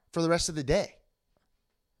somewhere for the rest of the day.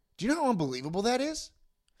 Do you know how unbelievable that is?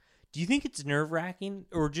 Do you think it's nerve-wracking,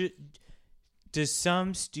 or does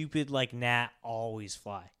some stupid like gnat always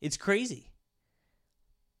fly? It's crazy.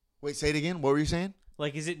 Wait, say it again. What were you saying?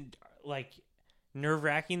 Like, is it like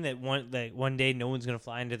nerve-wracking that one day no one's gonna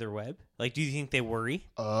fly into their web? Like, do you think they worry?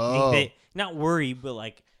 Oh, Think they, not worry, but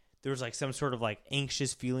like there's like some sort of like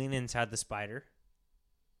anxious feeling inside the spider.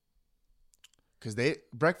 because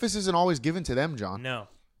breakfast isn't always given to them, John. No,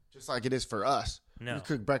 Just like it is for us. No. We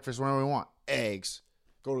cook breakfast whenever we want. Eggs.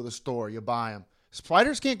 Go to the store. You buy them.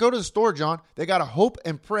 Spiders can't go to the store, John. They got to hope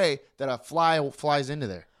and pray that a fly flies into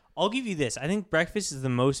there. I'll give you this. I think breakfast is the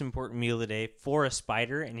most important meal of the day for a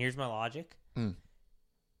spider, and here's my logic.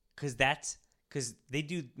 Because they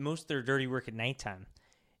do most of their dirty work at nighttime,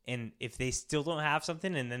 and if they still don't have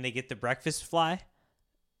something, and then they get the breakfast fly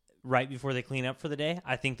right before they clean up for the day,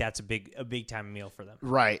 I think that's a big time meal for them.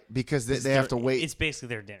 Right, because they have to wait. It's basically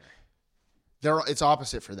their dinner. It's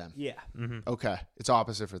opposite for them. Yeah. Mm-hmm. Okay, it's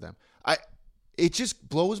opposite for them. It just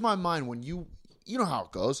blows my mind when you know how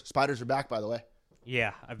it goes. Spiders are back, by the way.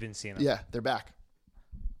 Yeah, I've been seeing them. Yeah, they're back.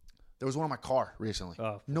 There was one on my car recently.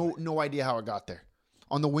 Oh. No idea how it got there.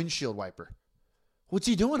 On the windshield wiper. What's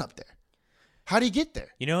he doing up there? How did he get there?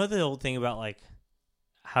 You know the old thing about like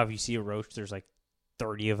how if you see a roach, there's like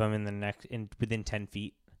 30 of them within 10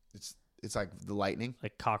 feet. It's like the lightning.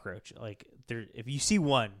 Like cockroach. Like if you see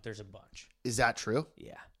one, there's a bunch. Is that true?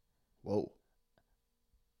 Yeah. Whoa.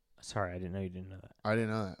 Sorry, I didn't know you didn't know that. I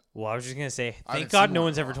didn't know that. Well, I was just gonna say, I thank didn't God see no one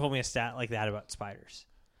one's at ever all. told me a stat like that about spiders.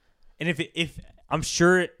 And if I'm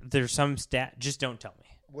sure there's some stat, just don't tell me.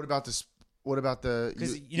 What about this? What about the?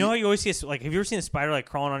 Because you know how you always see have you ever seen a spider like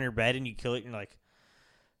crawling on your bed and you kill it and you're like,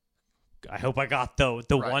 I hope I got the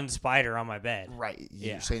Right. one spider on my bed. Right.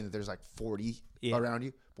 You're Yeah. saying that there's like 40 Yeah. around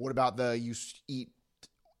you. But what about you eat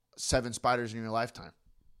 7 spiders in your lifetime?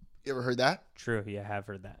 You ever heard that? True. Yeah, I have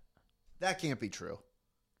heard that. That can't be true.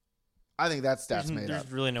 I think that stat's made There's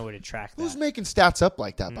up. really no way to track that. Who's making stats up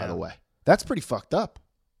like that, by the No. way? That's pretty fucked up.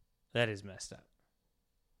 That is messed up.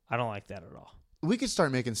 I don't like that at all. We could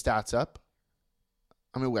start making stats up.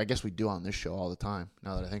 I mean, I guess we do on this show all the time,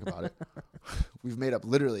 now that I think about it. We've made up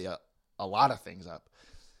literally a lot of things up.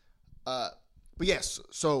 But yes,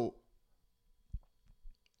 so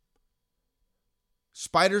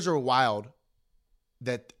spiders are wild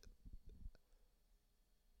that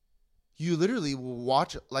you literally will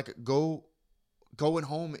watch, like, going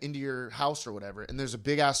home into your house or whatever, and there's a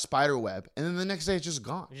big-ass spider web, and then the next day it's just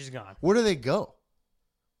gone. It's just gone. Where do they go?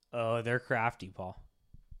 Oh, they're crafty, Paul.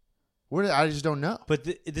 I just don't know. But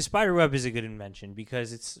the spider web is a good invention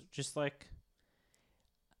because it's just like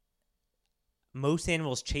most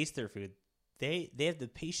animals chase their food. They have the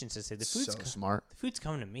patience to say the food's Smart. The food's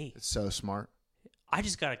coming to me. It's so smart. I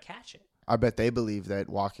just gotta catch it. I bet they believe that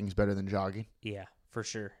walking's better than jogging. Yeah, for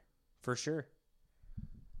sure, for sure.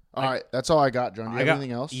 All right, that's all I got, John. Do you have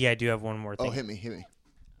anything else? Yeah, I do have one more thing. Oh, hit me.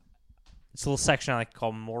 It's a little section I like to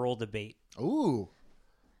call moral debate. Ooh.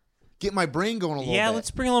 Get my brain going a little bit. Yeah, let's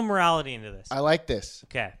bring a little morality into this. I like this.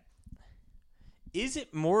 Okay. Is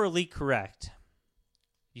it morally correct?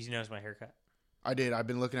 You notice my haircut? I did. I've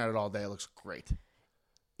been looking at it all day. It looks great.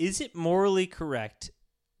 Is it morally correct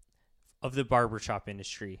of the barbershop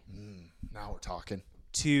industry Now we're talking.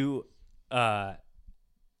 to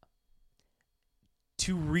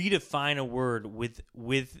redefine a word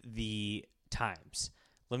with the times?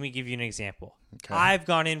 Let me give you an example. Okay. I've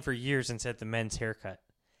gone in for years and said the men's haircut.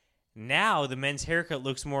 Now the men's haircut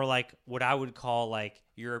looks more like what I would call like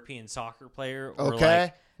European soccer player or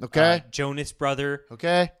Okay. like Okay. Jonas Brother,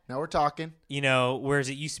 Okay. Now we're talking. whereas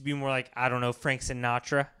it used to be more like, I don't know, Frank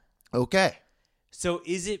Sinatra. Okay. So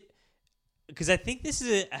is it, because I think this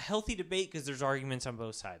is a healthy debate because there's arguments on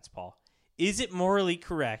both sides, Paul. Is it morally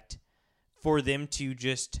correct for them to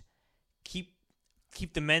just keep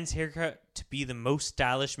the men's haircut to be the most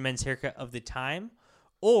stylish men's haircut of the time?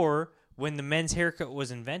 Or when the men's haircut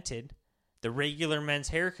was invented, the regular men's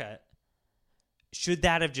haircut should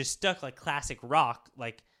that have just stuck like classic rock?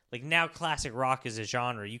 Like now classic rock is a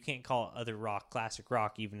genre. You can't call other rock classic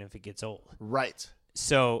rock even if it gets old. Right.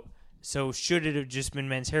 So should it have just been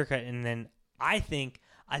men's haircut? And then I think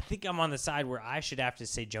I'm on the side where I should have to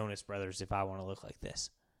say Jonas Brothers if I want to look like this.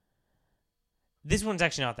 This one's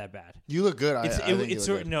actually not that bad. You look good.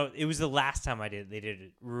 It was the last time I did it. They did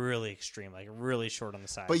it really extreme, like really short on the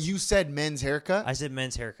side. But you said men's haircut? I said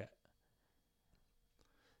men's haircut.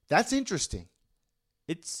 That's interesting.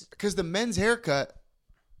 It's because the men's haircut,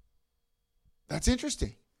 that's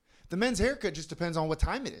interesting. The men's haircut just depends on what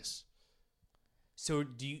time it is. So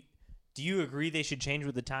do you agree they should change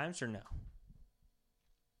with the times or no?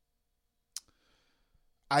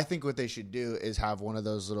 I think what they should do is have one of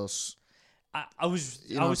those little. I was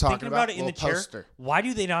talking thinking about it in the chair. Poster. Why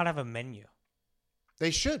do they not have a menu?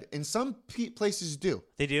 They should. And some places do.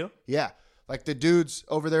 They do? Yeah. Like the dudes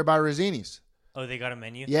over there by Rosini's. Oh, they got a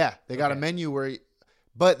menu? Yeah. They got a menu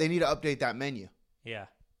but they need to update that menu. Yeah.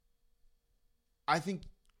 I think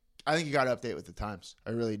you got to update with the times. I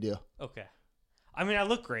really do. Okay. I mean, I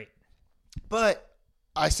look great. But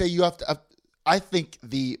I say you have to. I think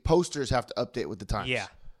the posters have to update with the times. Yeah.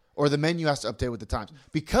 Or the menu has to update with the times.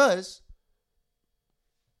 Because,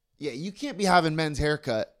 yeah, you can't be having men's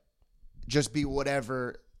haircut just be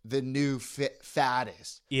whatever the new fad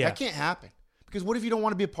is. Yeah. That can't happen. Because what if you don't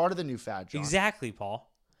want to be a part of the new fad, John? Exactly,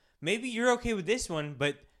 Paul. Maybe you're okay with this one,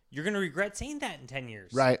 but you're going to regret saying that in 10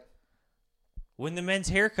 years. Right. When the men's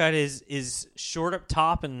haircut is short up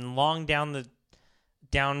top and long down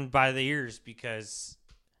by the ears because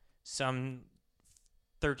some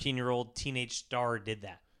 13-year-old teenage star did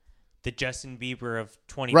that. The Justin Bieber of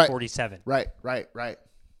 2047. Right.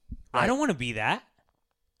 I don't want to be that.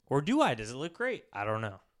 Or do I? Does it look great? I don't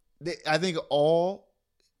know. I think all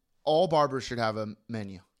barbers should have a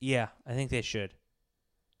menu. Yeah, I think they should.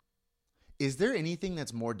 Is there anything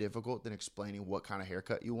that's more difficult than explaining what kind of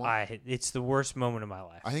haircut you want? It's the worst moment of my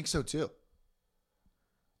life. I think so too.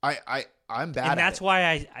 I'm bad and at it.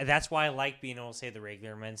 that's why I like being able to say the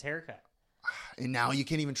regular men's haircut. And now you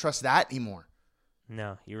can't even trust that anymore.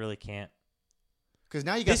 No, you really can't. Because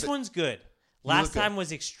now you got this one's good. Last time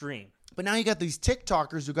was extreme. But now you got these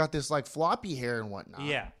TikTokers who got this like floppy hair and whatnot.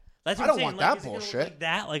 Yeah. That's what I don't I'm saying. want like, that is it gonna look bullshit. Like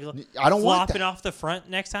that, like I don't want flopping that. off the front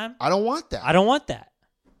next time. I don't want that. I don't want that.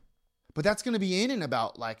 But that's going to be in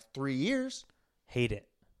about like 3 years. Hate it.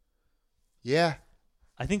 Yeah.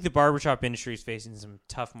 I think the barbershop industry is facing some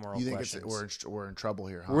tough moral You think questions. we're in trouble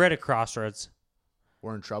here, huh? We're at a crossroads.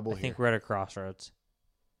 We're in trouble I here. think we're at a crossroads.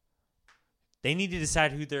 They need to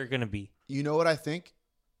decide who they're going to be. You know what I think?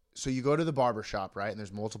 So you go to the barbershop, right? And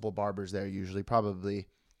there's multiple barbers there usually. Probably.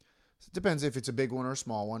 It depends if it's a big one or a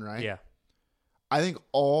small one, right? Yeah. I think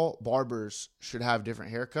all barbers should have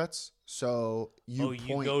different haircuts. So you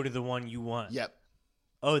go to the one you want. Yep.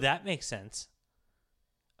 Oh, that makes sense.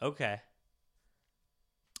 Okay.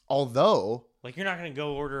 Although. Like you're not going to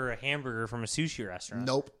go order a hamburger from a sushi restaurant.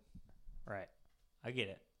 Nope. Right. I get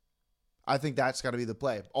it. I think that's got to be the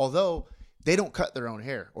play. Although they don't cut their own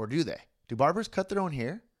hair, or do they? Do barbers cut their own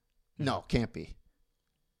hair? No, can't be.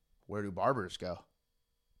 Where do barbers go?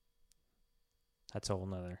 That's a whole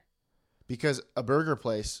nother. Because a burger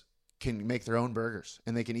place can make their own burgers,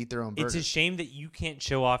 and they can eat their own burgers. It's a shame that you can't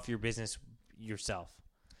show off your business yourself.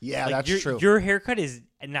 Yeah, like that's true. Your haircut is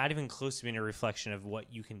not even close to being a reflection of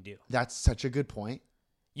what you can do. That's such a good point.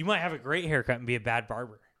 You might have a great haircut and be a bad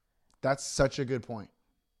barber. That's such a good point.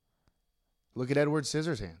 Look at Edward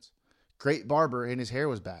Scissorhands. Great barber, and his hair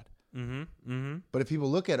was bad. Mm-hmm. Mm-hmm. But if people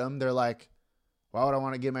look at him, they're like, why would I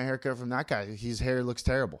want to get my haircut from that guy? His hair looks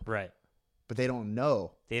terrible. Right. But they don't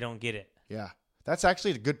know. They don't get it. Yeah. That's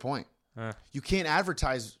actually a good point. You can't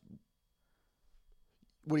advertise.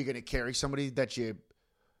 What are you going to carry? Somebody that you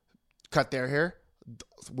cut their hair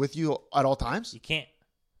with you at all times? You can't.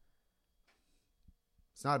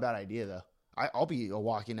 It's not a bad idea, though. I'll be a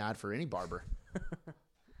walking ad for any barber.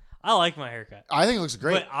 I like my haircut. I think it looks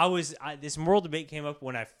great. But this moral debate came up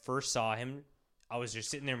when I first saw him. I was just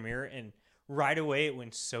sitting there in the mirror, and right away it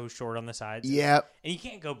went so short on the sides. Yeah. And you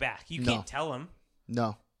can't go back. You can't tell him.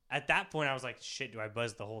 No. At that point, I was like, shit, do I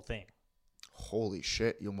buzz the whole thing? Holy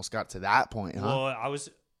shit. You almost got to that point, huh? Well, I was,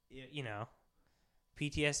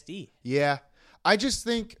 PTSD. Yeah. I just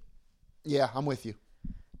think, I'm with you.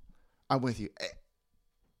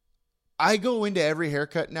 I go into every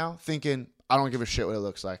haircut now thinking, I don't give a shit what it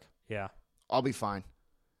looks like. Yeah. I'll be fine.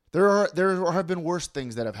 There have been worse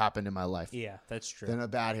things that have happened in my life. Yeah, that's true. Than a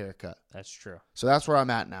bad haircut. That's true. So that's where I'm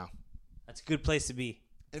at now. That's a good place to be.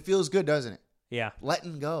 It feels good, doesn't it? Yeah.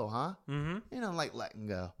 Letting go, huh? Mm-hmm. Like letting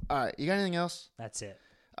go. All right. You got anything else? That's it.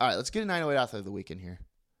 All right. Let's get a 908 athlete of the weekend here.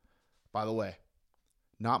 By the way,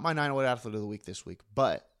 not my 908 athlete of the week this week,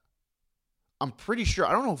 but I'm pretty sure,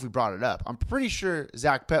 I don't know if we brought it up, I'm pretty sure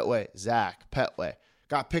Zach Petway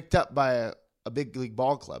got picked up by a big league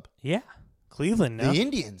ball club. Yeah. Cleveland, no? The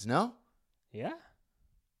Indians, no? Yeah.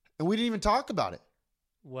 And we didn't even talk about it.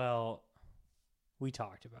 Well, we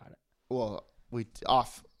talked about it. Well, we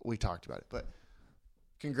talked about it, but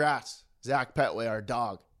congrats, Zach Petway, our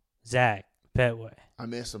dog. Zach Petway. I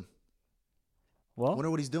miss him. Well, I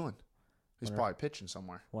wonder what he's doing. He's probably pitching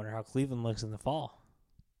somewhere. wonder how Cleveland looks in the fall.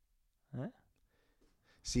 Huh?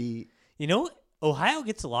 See, You know, Ohio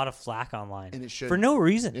gets a lot of flack online. And it shouldn't. For no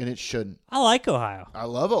reason. and it shouldn't. I like Ohio. I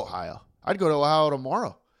love Ohio. I'd go to Ohio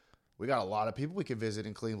tomorrow. We got a lot of people we could visit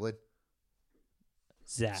in Cleveland.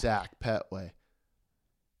 Zach Petway.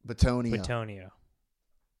 Batonio.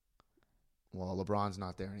 Well, LeBron's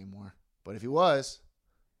not there anymore. But if he was,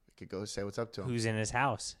 we could go say what's up to him. Who's in his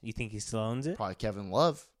house? You think he still owns it? Probably Kevin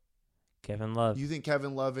Love. Kevin Love. You think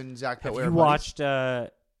Kevin Love and Zach Petway Have are you buddies?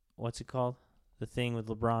 watched, what's it called? The thing with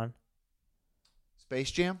LeBron? Space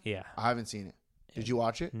Jam? Yeah. I haven't seen it. Did you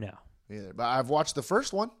watch it? No. Me either. But I've watched the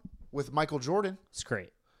first one with Michael Jordan. It's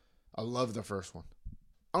great. I love the first one.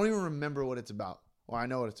 I don't even remember what it's about. Well, I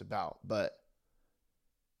know what it's about, but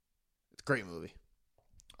it's a great movie.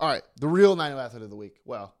 All right, the real 908 athlete of the week.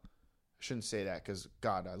 Well, I shouldn't say that because,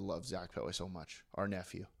 God, I love Zach Petway so much, our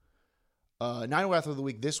nephew. 908 athlete of the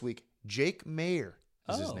week this week, Jake Mayer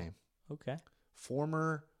is his name. Okay.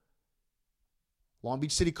 Former Long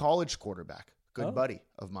Beach City College quarterback. Good buddy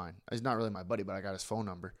of mine. He's not really my buddy, but I got his phone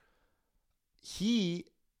number. He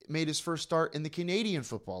made his first start in the Canadian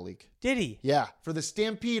Football League. Did he? Yeah, for the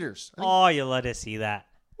Stampeders. Oh, you let us see that.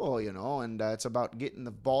 Well, and it's about getting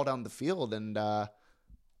the ball down the field. And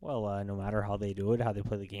Well, no matter how they do it, how they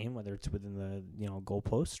play the game, whether it's within the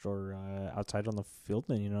goalpost or outside on the field,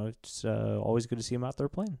 then it's always good to see him out there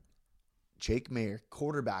playing. Jake Mayer,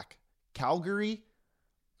 quarterback, Calgary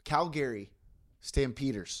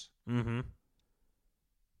Stampeders. Mm-hmm.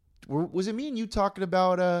 Was it me and you talking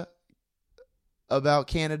about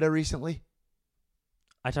Canada recently?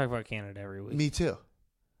 I talk about Canada every week. Me too.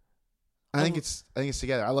 I think it's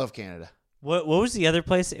together. I love Canada. What was the other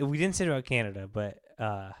place? We didn't say about Canada, but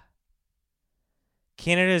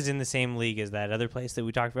Canada is in the same league as that other place that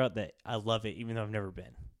we talked about that I love it, even though I've never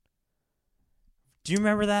been. Do you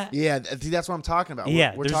remember that? Yeah, that's what I'm talking about.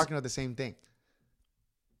 Yeah, we're talking about the same thing.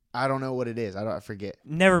 I don't know what it is. I forget.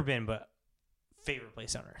 Never been, but favorite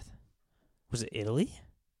place on earth. Was it Italy?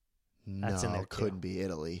 No, That's in there too. couldn't be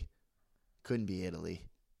Italy. Couldn't be Italy.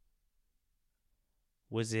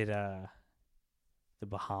 Was it the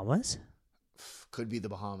Bahamas? Could be the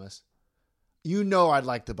Bahamas. I'd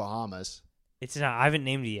like the Bahamas. It's not. I haven't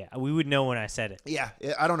named it yet. We would know when I said it. Yeah,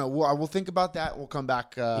 I don't know. We'll think about that. We'll come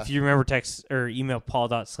back. If you remember, text or email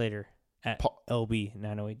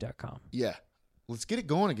paul.slater@lb908.com. Yeah. Let's get it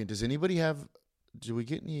going again. Does anybody have... Do we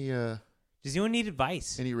get any... Does anyone need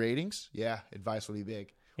advice? Any ratings? Yeah, advice would be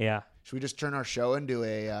big. Yeah. Should we just turn our show into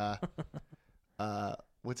a...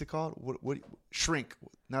 what's it called? What shrink.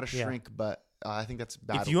 Not a shrink, but I think that's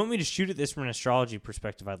bad. If you want me to shoot at this from an astrology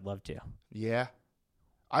perspective, I'd love to. Yeah.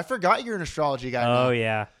 I forgot you're an astrology guy Oh, now.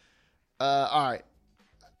 yeah. All right.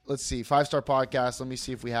 Let's see. 5-star podcast. Let me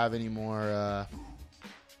see if we have any more.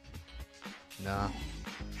 Nah.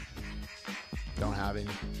 Don't have any.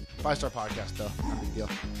 5-star podcast, though. Not a big deal.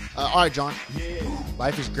 All right, John. Yeah.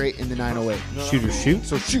 Life is great in the 908. Shoot or shoot?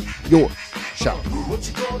 So shoot your shot. What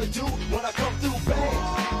you gonna do when I come through,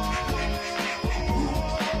 bang?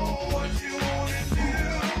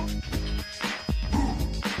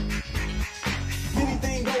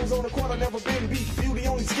 Anything goes on the court, I never been beat. Beauty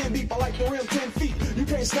only skin deep, I like the rim 10 feet. You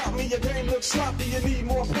can't stop me, your game looks sloppy. You need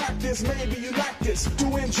more practice, maybe you like this.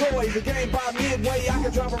 To enjoy the game by midway, I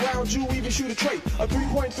can drive around you, even shoot a trait. A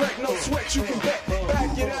 3-point threat, no sweat, you can bet.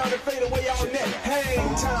 Back it out and fade away all net.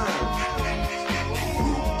 Hang time.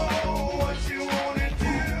 What you wanna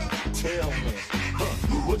do? Tell me.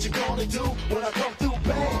 What you gonna do when I come through,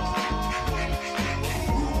 bang?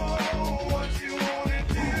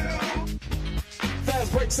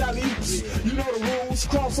 Breaks out oops. You know the rules.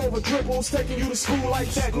 Crossover dribbles, taking you to school like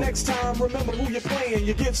that. Next time, remember who you're playing.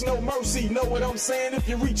 You get no mercy. Know what I'm saying? If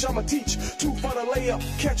you reach, I'ma teach. 2 for the layup.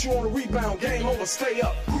 Catch you on a rebound. Game over. Stay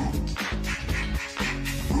up.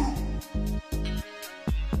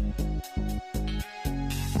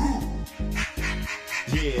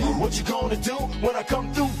 Yeah. What you gonna do when I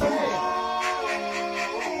come through?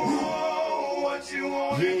 What you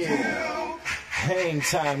wanna do? Hang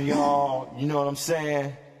time, y'all. You know what I'm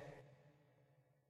saying?